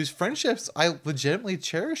friends whose friendships I legitimately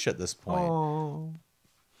cherish at this point. Oh.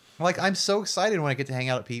 Like I'm so excited when I get to hang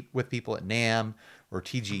out with people at NAMM or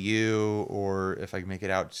TGU, or if I can make it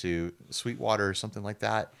out to Sweetwater or something like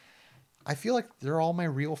that. I feel like they're all my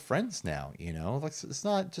real friends now, you know? Like it's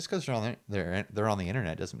not just because they're on the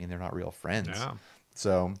internet doesn't mean they're not real friends. Yeah.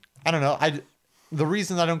 So I don't know. The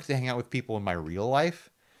reason I don't get to hang out with people in my real life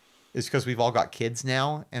is because we've all got kids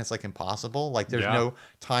now, and it's like impossible. Like there's no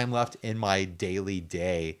time left in my daily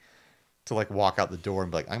day to like walk out the door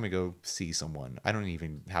and be like, I'm gonna go see someone. I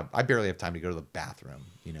barely have time to go to the bathroom,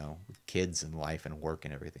 you know, with kids and life and work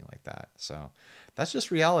and everything like that. So that's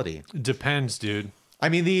just reality. Depends, dude. I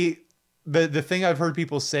mean, the thing I've heard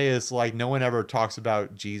people say is like, no one ever talks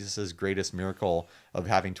about Jesus's greatest miracle of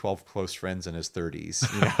having 12 close friends in his 30s.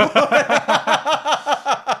 You know?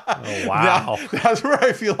 Oh, wow. That's where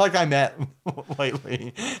I feel like I'm at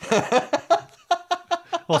lately.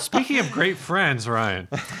 Well, speaking of great friends, Ryan,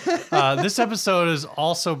 this episode is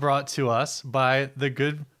also brought to us by the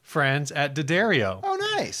good friends at D'Addario. Oh,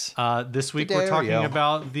 nice. This week we're talking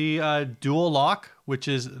about the Dual Lock, which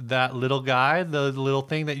is that little guy, the little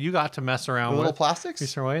thing that you got to mess around with. Little plastics?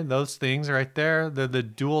 Those things right there. The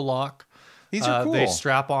Dual Lock. These are cool. They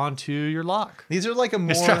strap onto your lock. These are like a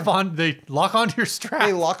more... They lock onto your strap.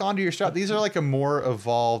 They lock onto your strap. These are like a more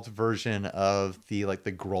evolved version of the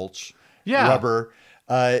Grolsch rubber.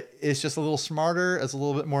 It's just a little smarter. It's a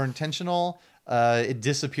little bit more intentional. It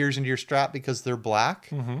disappears into your strap because they're black.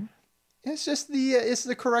 Mm-hmm. It's just it's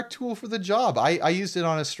the correct tool for the job. I used it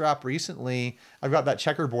on a strap recently. I've got that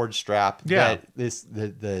checkerboard strap. Yeah.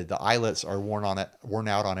 That the eyelets are worn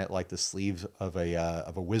out on it like the sleeves of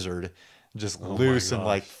a wizard, just loose and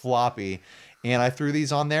like floppy. And I threw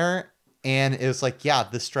these on there. And it was like, yeah,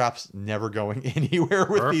 this strap's never going anywhere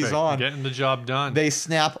with these on. Getting the job done. They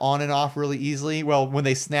snap on and off really easily. Well, when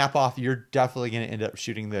they snap off, you're definitely going to end up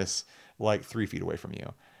shooting this like 3 feet away from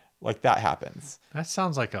you. Like that happens. That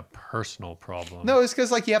sounds like a personal problem. No, it's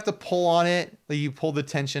because like you have to pull on it. Like you pull the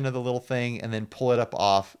tension of the little thing and then pull it up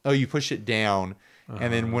off. Oh, you push it down.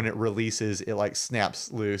 And then when it releases, it like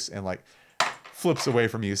snaps loose and like flips away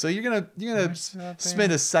from you. So you're gonna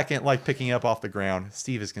spend a second like picking it up off the ground.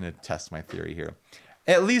 Steve is gonna test my theory here.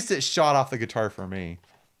 At least it shot off the guitar for me.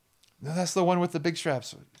 No, that's the one with the big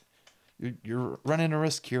straps. You're running a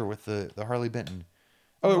risk here with the Harley Benton.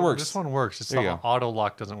 Oh, it works. This one works. It's the auto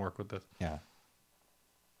lock doesn't work with this. Yeah.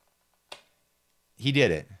 He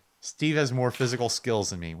did it. Steve has more physical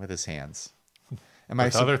skills than me with his hands.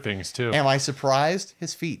 With other things too. Am I surprised?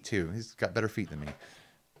 His feet too. He's got better feet than me.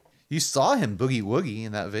 You saw him boogie woogie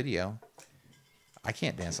in that video. I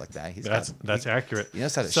can't dance like that. That's accurate. He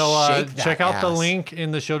knows how to shake that check out ass. the link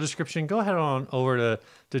in the show description. Go ahead on over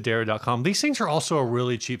to Dare.com. These things are also a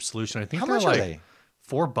really cheap solution. I think How they're much like are they?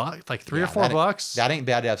 $4, like $3 or $4. That ain't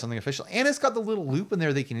bad to have something official. And it's got the little loop in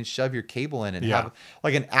there that you can shove your cable in and have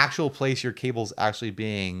like an actual place your cable's actually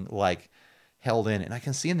being like held in. And I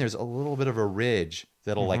can see in there's a little bit of a ridge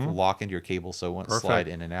that'll like lock into your cable so it won't slide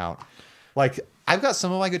in and out. Like I've got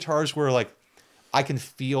some of my guitars where like I can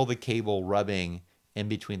feel the cable rubbing in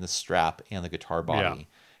between the strap and the guitar body.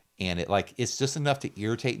 And it's just enough to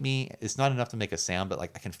irritate me. It's not enough to make a sound, but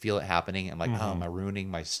like I can feel it happening. I'm like, oh, am I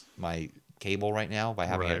ruining my cable right now by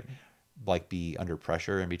having it like be under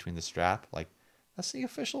pressure in between the strap? Like that's the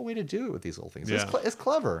official way to do it with these little things. It's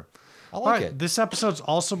clever. I like it. This episode's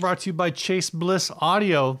also brought to you by Chase Bliss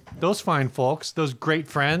Audio. Those fine folks, those great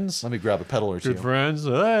friends. Let me grab a pedal or two. Good friends.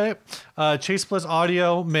 All right. Chase Bliss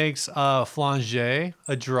Audio makes a flanger,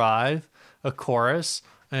 a drive, a chorus,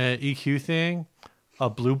 an EQ thing, a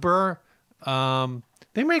blooper.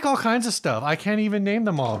 They make all kinds of stuff. I can't even name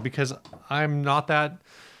them all because I'm not that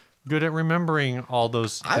good at remembering all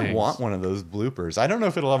those things. I want one of those bloopers. I don't know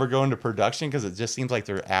if it'll ever go into production because it just seems like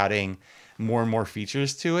they're adding more and more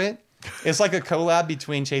features to it. It's like a collab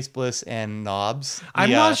between Chase Bliss and Knobs. I'm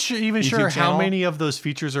not even sure how many of those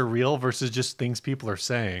features are real versus just things people are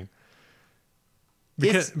saying.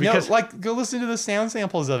 Because go listen to the sound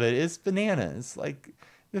samples of it. It's bananas. Like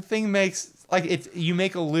the thing makes like you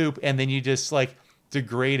make a loop and then you just like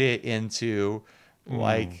degrade it into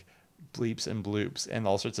like bleeps and bloops and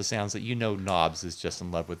all sorts of sounds that Knobs is just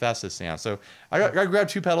in love with. That's the sound. So I grabbed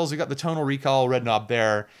 2 pedals. We got the tonal recall red knob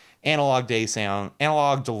there. Analog delay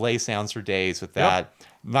sounds for days with that.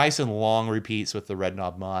 Nice and long repeats with the red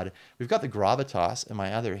knob mod. We've got the Gravitas in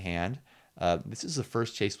my other hand. This is the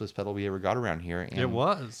first Chase Bliss pedal we ever got around here. And it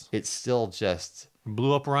was. It's still just...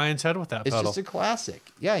 Blew up Ryan's head with that pedal. It's just a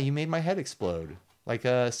classic. Yeah, you made my head explode. Like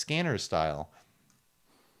a scanner style.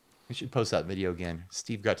 We should post that video again.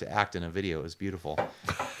 Steve got to act in a video. It was beautiful.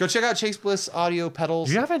 Go check out Chase Bliss Audio pedals.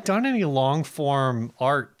 You haven't done any long form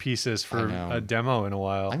art pieces for a demo in a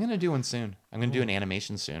while. I'm going to do one soon. I'm going to do an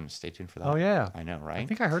animation soon. Stay tuned for that. Oh, yeah. I know, right? I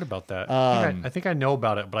think I heard about that. I think I know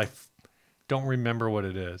about it, but I don't remember what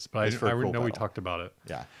it is. But I know we talked about it.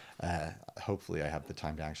 Yeah. Hopefully I have the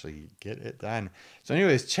time to actually get it done. So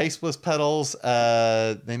anyways, Chase Bliss pedals.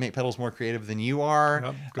 They make pedals more creative than you are.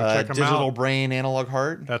 Yep, go check 'em Digital out. Brain, Analog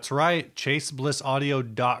Heart. That's right.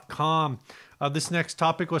 ChaseBlissAudio.com. This next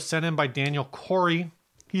topic was sent in by Daniel Corey.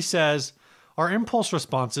 He says, are impulse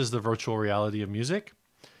responses the virtual reality of music?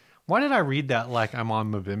 Why did I read that like I'm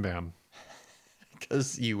on Mabim Bam?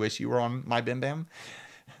 Because you wish you were on My Bim Bam.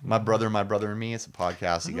 My brother and me. It's a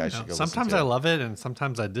podcast. You guys should go Sometimes listen to I love it and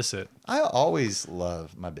sometimes I diss it. I always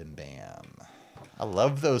love My Bim Bam. I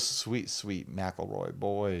love those sweet, sweet McElroy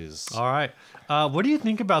boys. All right. What do you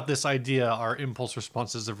think about this idea, our impulse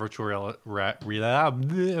responses of virtual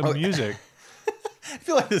music? I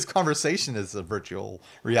feel like this conversation is a virtual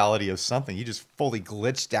reality of something. You just fully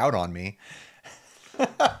glitched out on me.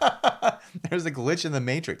 There's a glitch in the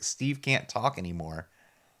Matrix. Steve can't talk anymore.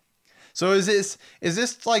 So is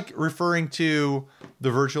this like referring to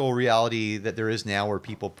the virtual reality that there is now where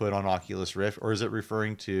people put on Oculus Rift, or is it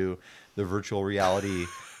referring to the virtual reality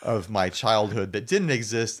of my childhood that didn't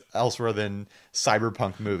exist elsewhere than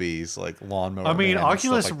cyberpunk movies like Lawnmower Man? I mean, and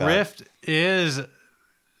Oculus stuff like Rift is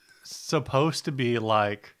supposed to be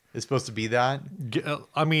like... It's supposed to be that?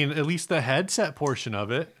 I mean, at least the headset portion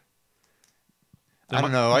of it. I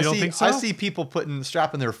don't know. You don't think so? I see people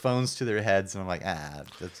strapping their phones to their heads, and I'm like,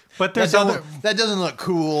 But that doesn't look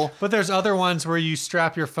cool. But there's other ones where you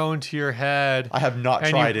strap your phone to your head. I have not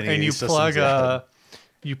tried any of these systems yet.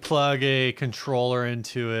 You plug a controller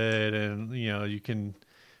into it, and you can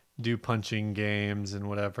do punching games and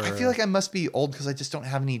whatever. I feel like I must be old because I just don't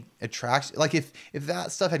have any attraction. Like if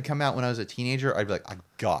that stuff had come out when I was a teenager, I'd be like, I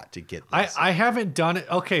got to get this. I haven't done it.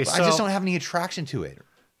 Okay, but I just don't have any attraction to it.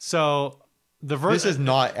 So this is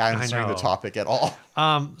not answering the topic at all.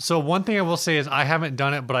 So one thing I will say is I haven't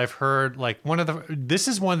done it, but I've heard like this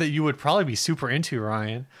is one that you would probably be super into,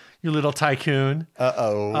 Ryan, you little tycoon.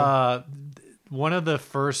 One of the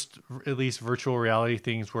first, at least virtual reality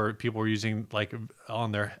things where people were using like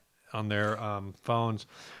on their phones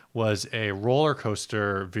was a roller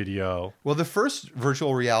coaster video. Well, the first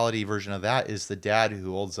virtual reality version of that is the dad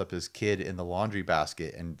who holds up his kid in the laundry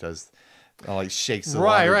basket and does like shakes the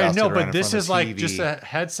laundry basket no, around but this in is front of like the TV. just a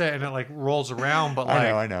headset and it like rolls around. But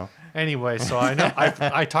like I know. Anyway, so I know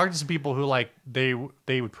I talked to some people who like they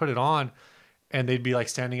would put it on. And they'd be like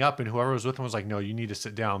standing up, and whoever was with them was like, "No, you need to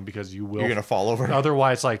sit down because you're gonna fall over."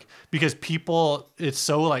 Otherwise, like because people, it's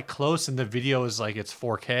so like close, and the video is like it's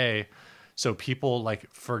 4K, so people like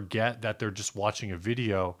forget that they're just watching a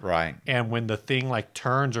video, right? And when the thing like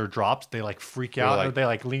turns or drops, they like freak out, or they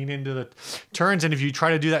like lean into the turns, and if you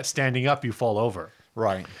try to do that standing up, you fall over.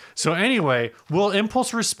 Right. So anyway, will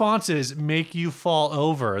impulse responses make you fall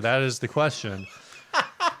over? That is the question.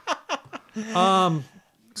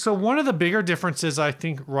 So one of the bigger differences, I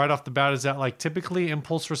think, right off the bat is that, like, typically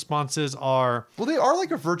impulse responses are... Well, they are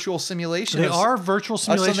like a virtual simulation. They are virtual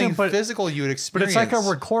simulation, something but physical you would experience. But it's like a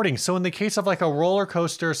recording. So in the case of, like, a roller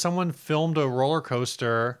coaster, someone filmed a roller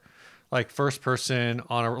coaster, like, first person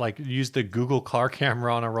on a... Like, used the Google car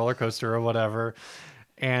camera on a roller coaster or whatever,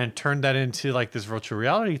 and turned that into, like, this virtual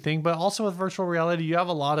reality thing. But also with virtual reality, you have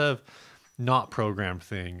a lot of... not programmed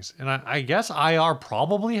things, and I guess IR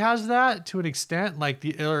probably has that to an extent, like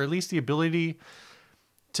or at least the ability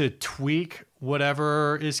to tweak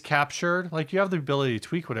whatever is captured. Like you have the ability to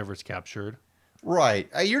tweak whatever is captured, right?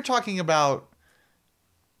 You're talking about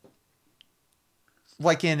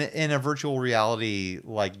like in a virtual reality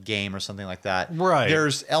like game or something like that, right?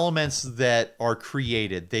 There's elements that are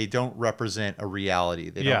created. They don't represent a reality.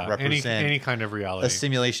 They don't represent any kind of reality. A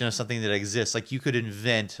simulation of something that exists. Like you could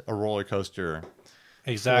invent a roller coaster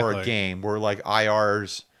exactly for a game where like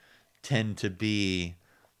IRs tend to be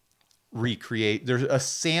recreate. There's a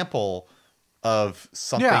sample of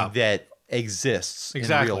something that exists in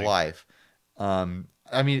real life.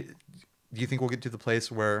 I mean, do you think we'll get to the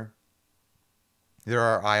place where there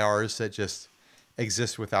are IRs that just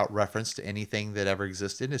exist without reference to anything that ever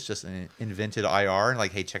existed? It's just an invented IR, and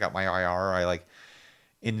like, hey, check out my IR. I like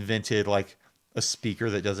invented like a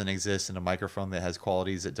speaker that doesn't exist and a microphone that has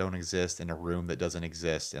qualities that don't exist in a room that doesn't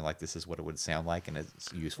exist, and like this is what it would sound like, and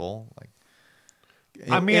it's useful. Like,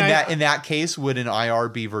 in that case, would an IR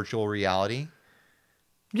be virtual reality?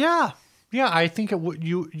 Yeah, I think it would.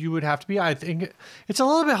 You would have to be. I think it's a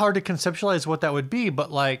little bit hard to conceptualize what that would be,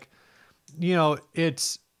 but like.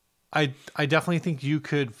 It's I definitely think you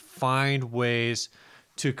could find ways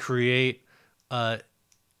to create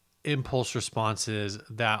impulse responses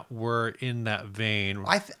that were in that vein.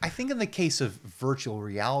 I think in the case of virtual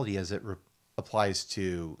reality as it applies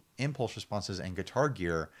to impulse responses and Guitar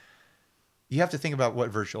Gear, you have to think about what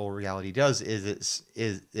virtual reality does is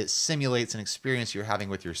it simulates an experience you're having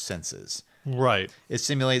with your senses. Right. It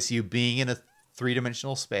simulates you being in a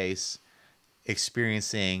three-dimensional space,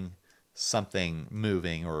 experiencing something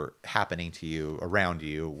moving or happening to you, around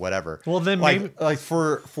you, whatever. Well, then like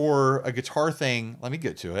for a guitar thing, let me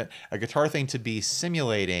get to it. A guitar thing to be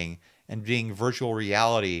simulating and being virtual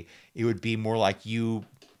reality, it would be more like you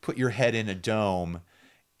put your head in a dome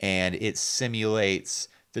and it simulates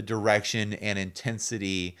the direction and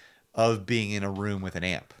intensity of being in a room with an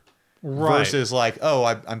amp. Right. Versus like, oh,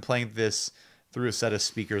 I'm playing this through a set of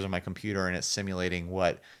speakers on my computer and it's simulating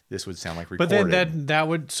what this would sound like recorded. But then that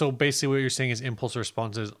would, so basically what you're saying is impulse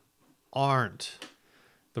responses aren't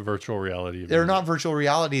the virtual reality. They're not virtual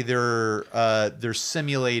reality. They're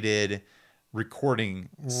simulated recording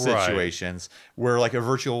situations where like a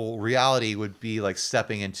virtual reality would be like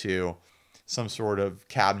stepping into some sort of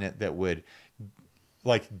cabinet that would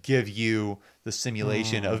like give you the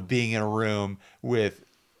simulation of being in a room with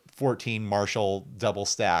 14 Marshall double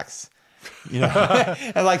stacks, you know,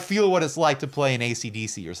 and like feel what it's like to play an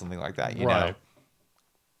AC/DC or something like that, you know.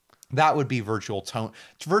 That would be virtual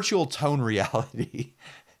tone reality.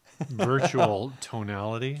 Virtual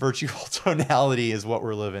tonality. Virtual tonality is what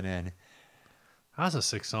we're living in. That's a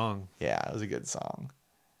sick song. Yeah, it was a good song.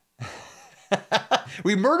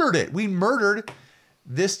 We murdered it. We murdered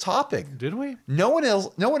this topic. Did we? No one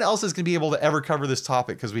else is going to be able to ever cover this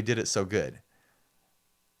topic because we did it so good.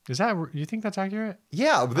 Is that, you think that's accurate?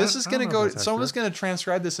 Yeah, this is going to go, someone's going to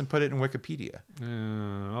transcribe this and put it in Wikipedia.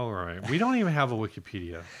 All right. We don't even have a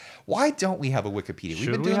Wikipedia. Why don't we have a Wikipedia?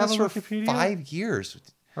 We've been doing this for 5 years.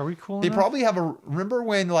 Are we cool? They probably have remember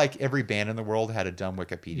when like every band in the world had a dumb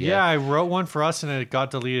Wikipedia? Yeah, I wrote one for us and it got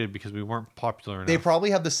deleted because we weren't popular enough. They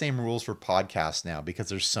probably have the same rules for podcasts now because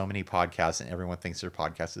there's so many podcasts and everyone thinks their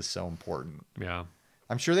podcast is so important. Yeah.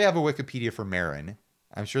 I'm sure they have a Wikipedia for Marin.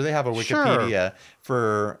 I'm sure they have a Wikipedia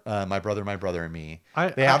for My Brother, and Me.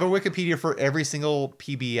 They have a Wikipedia for every single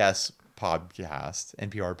PBS podcast,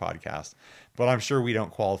 NPR podcast. But I'm sure we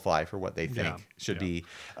don't qualify for what they think should be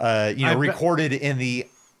recorded in the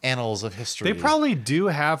annals of history. They probably do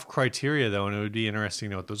have criteria though, and it would be interesting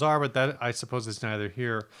to know what those are, but that I suppose is neither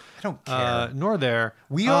here I don't care. Nor there.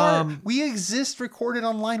 We exist recorded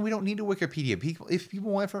online. We don't need a Wikipedia. If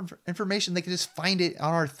people want information, they can just find it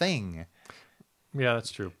on our thing. Yeah,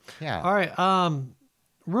 that's true. Yeah. All right.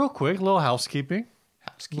 Real quick, little housekeeping.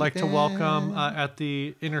 I'd like to welcome at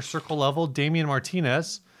the inner circle level, Damian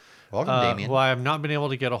Martinez. Welcome, Damian. Who I have not been able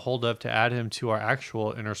to get a hold of to add him to our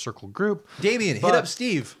actual inner circle group. Damian, hit up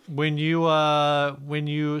Steve. When you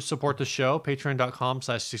support the show,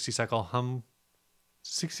 patreon.com/60cyclehum.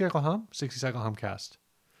 60 cycle humcast.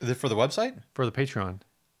 Is it for the website? For the Patreon.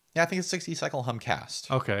 Yeah, I think it's 60 cycle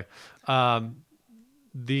humcast. Okay.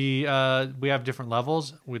 We have different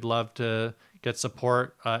levels. We'd love to get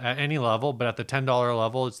support at any level, but at the $10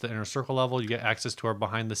 level, it's the inner circle level. You get access to our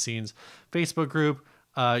behind the scenes Facebook group.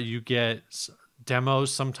 You get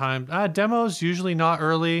demos sometimes. Demos usually not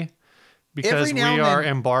early because we are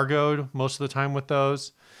embargoed most of the time with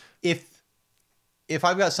those. If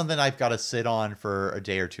I've got something I've got to sit on for a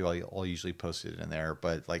day or two, I'll usually post it in there.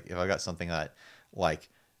 But like if I've got something that like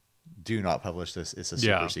do not publish this, it's a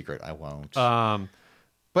super secret, I won't.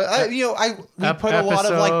 But we put a lot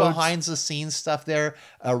of like behind the scenes stuff there.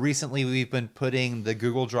 Recently, we've been putting the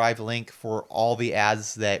Google Drive link for all the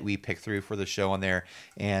ads that we pick through for the show on there,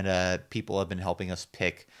 and people have been helping us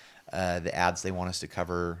pick the ads they want us to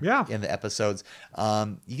cover in the episodes.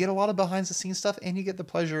 You get a lot of behind the scenes stuff, and you get the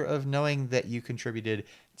pleasure of knowing that you contributed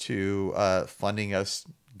to funding us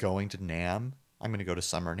going to NAMM. I'm going to go to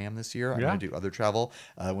Summer NAMM this year. I'm going to do other travel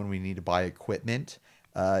when we need to buy equipment.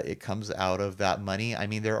 It comes out of that money. I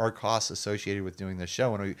mean, there are costs associated with doing this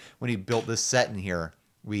show. When we built this set in here,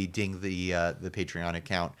 we dinged the Patreon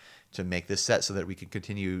account to make this set so that we could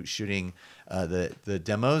continue shooting the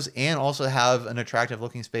demos and also have an attractive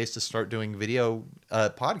looking space to start doing video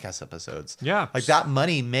podcast episodes. Yeah. Like that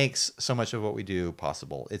money makes so much of what we do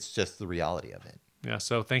possible. It's just the reality of it. Yeah,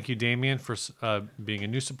 so thank you, Damian, for being a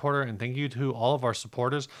new supporter, and thank you to all of our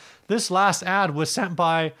supporters. This last ad was sent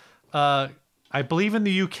by... I believe in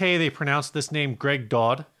the UK they pronounce this name Greg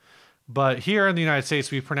Dodd, but here in the United States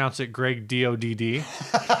we pronounce it Greg Dodd. This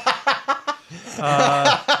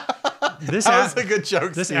was a good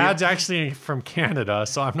joke. This Steve. ad's actually from Canada,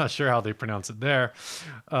 so I'm not sure how they pronounce it there.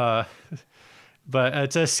 But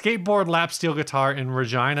it's a skateboard lap steel guitar in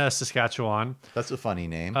Regina, Saskatchewan. That's a funny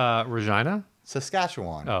name. Regina?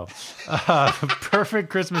 Saskatchewan. Oh, perfect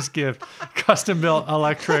Christmas gift. Custom built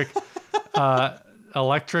electric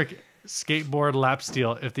skateboard lap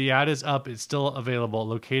steel. If the ad is up, it's still available.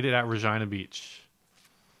 Located at Regina Beach.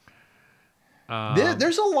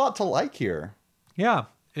 There's a lot to like here. Yeah,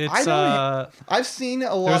 it's. I've seen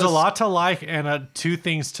a lot. There's a lot to like and 2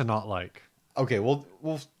 things to not like. Okay, we'll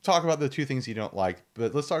talk about the 2 things you don't like,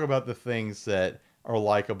 but let's talk about the things that are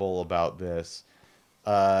likable about this.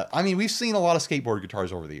 I mean, we've seen a lot of skateboard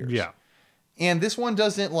guitars over the years. Yeah. And this one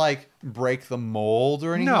doesn't like break the mold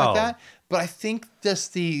or anything like that. But I think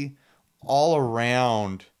just the all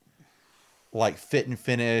around like fit and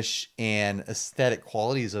finish and aesthetic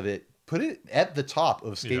qualities of it put it at the top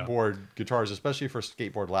of skateboard guitars, especially for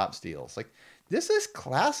skateboard lap steels. Like, this is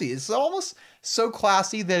classy. It's almost so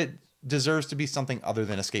classy that it deserves to be something other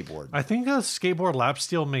than a skateboard. I think a skateboard lap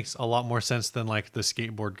steel makes a lot more sense than like the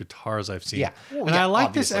skateboard guitars I've seen. Yeah. Well, and I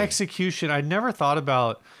like this execution. I never thought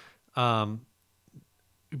about,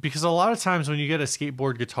 because a lot of times when you get a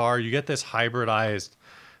skateboard guitar, you get this hybridized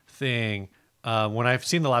thing. When I've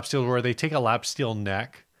seen the lap steel where they take a lap steel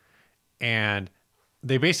neck and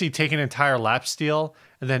they basically take an entire lap steel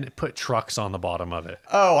and then put trucks on the bottom of it.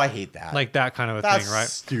 Oh, I hate that. Like that kind of a That's thing, right?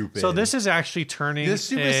 stupid. So this is actually turning. The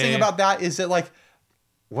stupidest thing about that is that like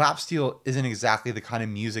lap steel isn't exactly the kind of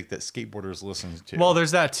music that skateboarders listen to. Well, there's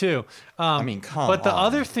that too. I mean, come on. But the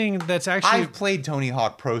other thing that's actually I've played Tony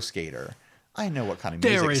Hawk Pro Skater. I know what kind of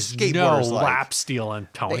music there is skateboarders no like. lap steel in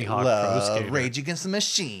Tony Hawk Pro Skater. Rage Against the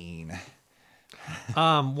Machine.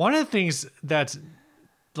 One of the things that's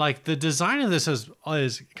like the design of this is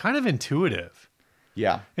kind of intuitive.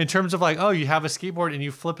 Yeah. In terms of like, oh, you have a skateboard and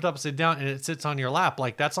you flip it upside down and it sits on your lap.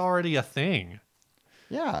 Like that's already a thing.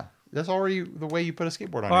 Yeah. That's already the way you put a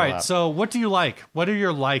skateboard on your lap. All right. So what do you like? What are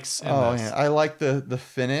your likes in this? Yeah. I like the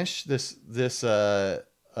finish. This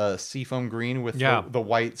seafoam green with the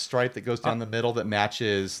white stripe that goes down the middle that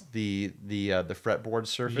matches the fretboard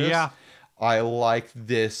surface. Yeah. I like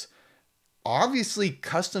this obviously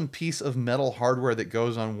custom piece of metal hardware that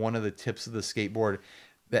goes on one of the tips of the skateboard.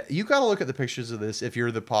 That you got to look at the pictures of this if you're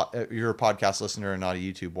you're a podcast listener and not a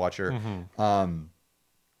YouTube watcher. Mm-hmm.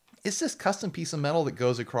 It's this custom piece of metal that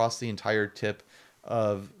goes across the entire tip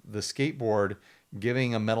of the skateboard,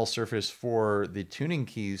 giving a metal surface for the tuning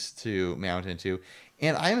keys to mount into.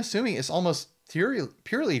 And I'm assuming it's almost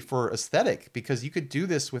purely for aesthetic, because you could do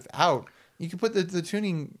this without. You could put the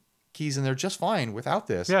tuning keys in there just fine without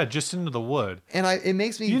this. Yeah, just into the wood. And it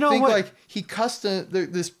makes me think like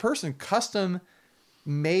this person custom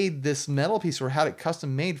made this metal piece or had it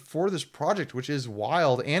custom made for this project, which is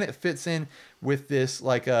wild. And it fits in with this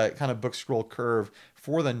like a kind of book scroll curve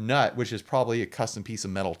for the nut, which is probably a custom piece of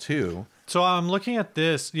metal too. So I'm looking at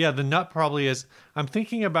this. Yeah, the nut probably is. I'm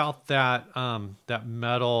thinking about that that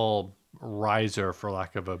metal riser, for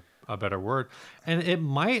lack of a better word, and it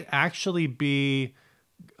might actually be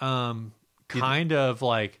kind of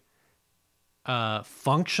like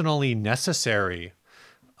functionally necessary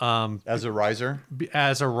as a riser.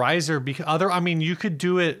 Because I mean, you could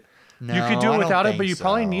do it. No, you could do it without it, but you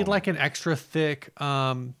probably need like an extra thick.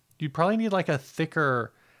 You probably need like a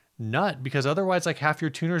thicker nut, because otherwise like half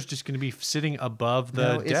your tuner is just going to be sitting above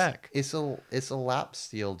the deck. It's a lap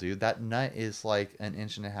steel, dude. That nut is like 1.5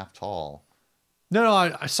 inches tall.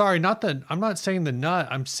 No, sorry, I'm not saying the nut.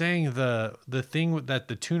 I'm saying the thing that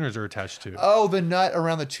the tuners are attached to. Oh, the nut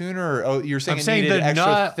around the tuner. Oh, you're saying I'm it needed the extra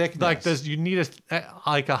nut, thickness. like this, you need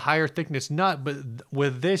a higher thickness nut, but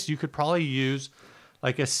with this you could probably use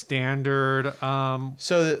like a standard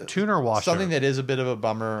tuner washer. Something that is a bit of a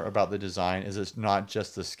bummer about the design is it's not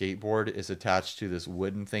just the skateboard; it's attached to this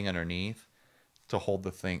wooden thing underneath to hold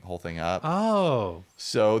the whole thing up. Oh,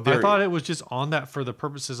 so I thought it was just on that for the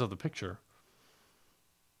purposes of the picture.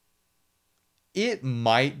 It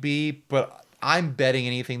might be, but I'm betting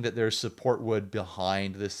anything that there's support wood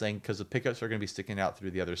behind this thing, because the pickups are going to be sticking out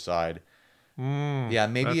through the other side. Yeah,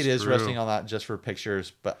 maybe it is resting on that just for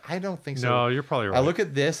pictures, but I don't think so. No, you're probably right. I look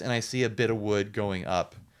at this and I see a bit of wood going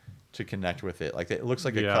up to connect with it. Like it looks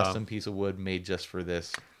like a custom piece of wood made just for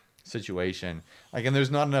this situation. Like, and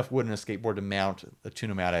there's not enough wood in a skateboard to mount a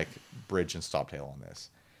Tune-O-Matic bridge and stop tail on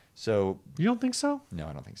this. So you don't think so? No,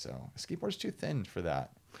 I don't think so. A skateboard's too thin for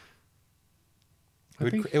that.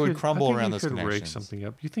 It would crumble around those connections. Rig something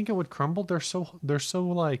up. You think it would crumble? They're so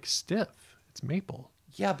like stiff. It's maple.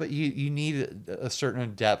 Yeah, but you need a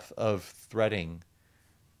certain depth of threading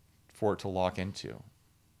for it to lock into.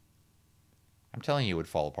 I'm telling you, it would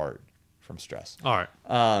fall apart from stress. All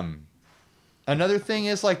right. Another thing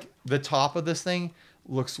is like the top of this thing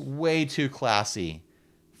looks way too classy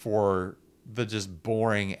for the just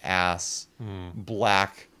boring ass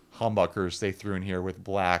black humbuckers they threw in here with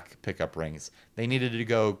black pickup rings. They needed to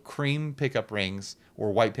go cream pickup rings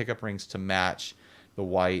or white pickup rings to match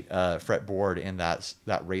white fretboard and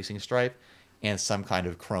that racing stripe, and some kind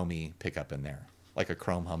of chromey pickup in there, like a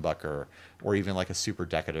chrome humbucker or even like a super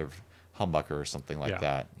decorative humbucker or something like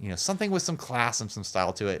that. You know, something with some class and some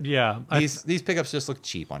style to it. Yeah, these pickups just look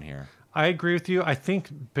cheap on here. I agree with you. I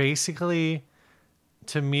think basically,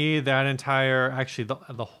 to me, that entire actually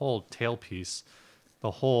the whole tailpiece,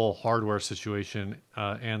 the whole hardware situation,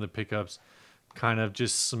 and the pickups kind of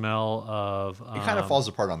just smell of it kind of falls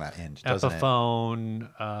apart on that end, doesn't Epiphone,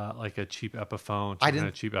 like a cheap Epiphone. I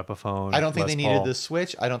don't think they needed the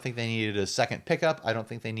switch. I don't think they needed a second pickup. I don't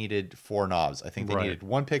think they needed 4 knobs. I think they needed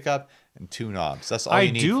 1 pickup and 2 knobs. That's all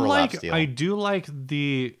you need for a lap steel. I do like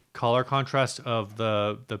the color contrast of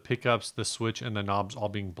the pickups, the switch, and the knobs all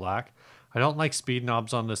being black. I don't like speed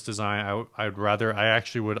knobs on this design.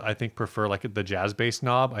 I think prefer like the jazz bass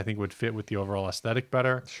knob. I think would fit with the overall aesthetic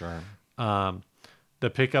better. Sure. The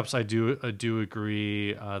pickups, I do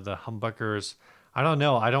agree. The humbuckers, I don't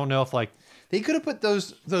know. I don't know if like they could have put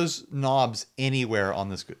those knobs anywhere on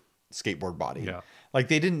this skateboard body. Yeah. Like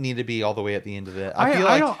they didn't need to be all the way at the end of it. I feel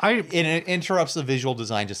like it interrupts the visual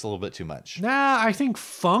design just a little bit too much. Nah, I think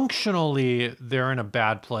functionally they're in a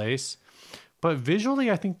bad place, but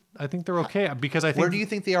visually I think they're okay because I think. Where do you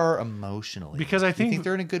think they are emotionally? Because I think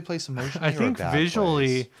they're in a good place emotionally. I think or a bad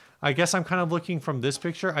visually. place? I guess I'm kind of looking from this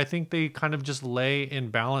picture. I think they kind of just lay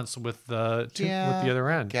in balance with with the other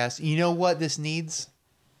end. Guess you know what this needs?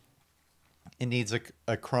 It needs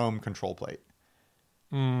a chrome control plate,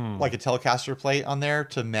 like a Telecaster plate on there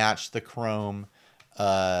to match the chrome,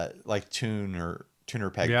 like tuner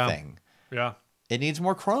peg thing. Yeah, it needs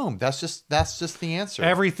more chrome. That's just the answer.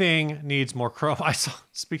 Everything needs more chrome.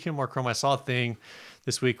 Speaking of more chrome, I saw a thing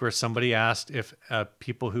this week where somebody asked if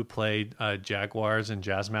people who played Jaguars and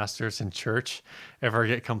Jazzmasters in church ever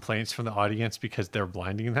get complaints from the audience because they're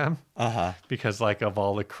blinding them. Because like of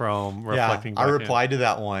all the chrome reflecting. I replied to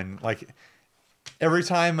that one. Like every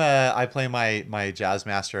time I play my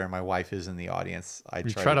Jazzmaster and my wife is in the audience, I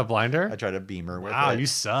try to blind her. I try to beam her with it. Wow, you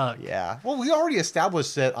suck. Yeah. Well, we already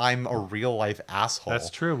established that I'm a real life asshole. That's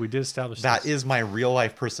true. We did establish that is my real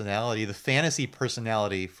life personality. The fantasy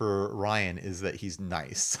personality for Ryan is that he's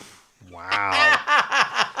nice. Wow.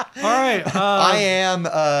 All right. I am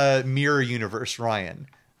Mirror Universe Ryan.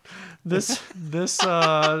 This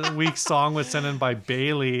week's song was sent in by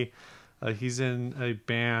Bailey. He's in a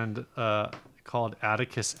band called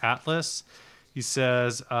Atticus Atlas. He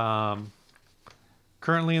says,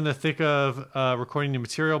 currently in the thick of recording new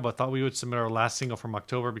material, but thought we would submit our last single from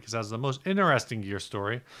October because it has the most interesting gear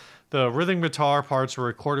story. The rhythm guitar parts were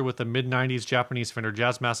recorded with the mid-90s Japanese Fender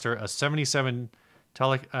Jazzmaster, a 77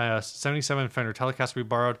 Fender Telecaster we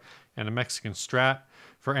borrowed, and a Mexican Strat.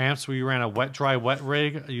 For amps, we ran a wet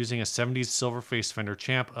rig using a 70s silver-faced Fender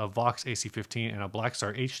Champ, a Vox AC15, and a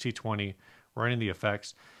Blackstar HT20 running the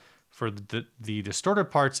effects. For the distorted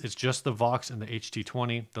parts, it's just the Vox and the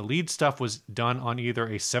HT20. The lead stuff was done on either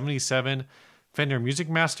a 77 Fender Music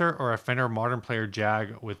Master or a Fender Modern Player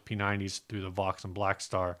Jag with P90s through the Vox and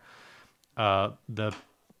Blackstar. The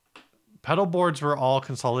pedal boards were all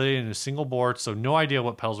consolidated in a single board, so no idea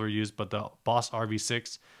what pedals were used, but the Boss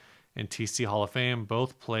RV6 and TC Hall of Fame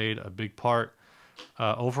both played a big part.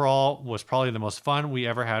 Overall, was probably the most fun we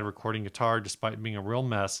ever had recording guitar, despite being a real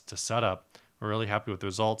mess to set up. We're really happy with the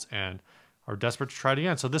results and are desperate to try it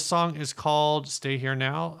again. So this song is called Stay Here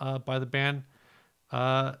Now by the band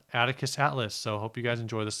Atticus Atlas. So hope you guys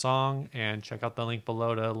enjoy the song and check out the link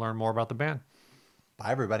below to learn more about the band.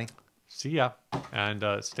 Bye, everybody. See ya. And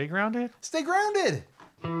stay grounded. Stay grounded.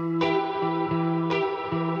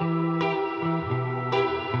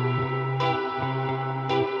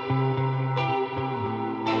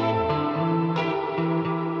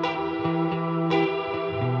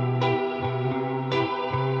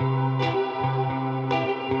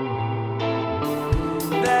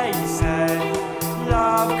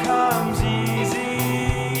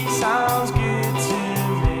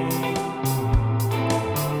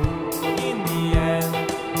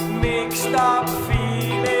 Stop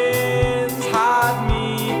feelings had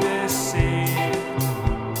me deceived.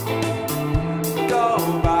 Go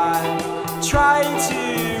back, try to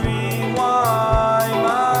rewind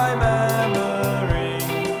my memory.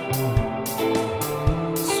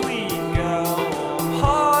 Sweet girl,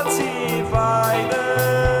 haunted by the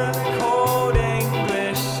cold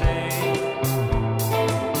English sea.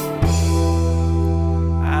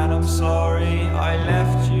 And I'm sorry I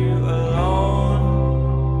left you alone.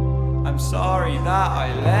 I'm sorry that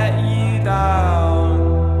I let you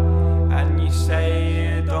down. And you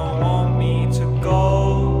say you don't want me to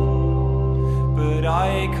go, but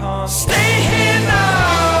I can't stay.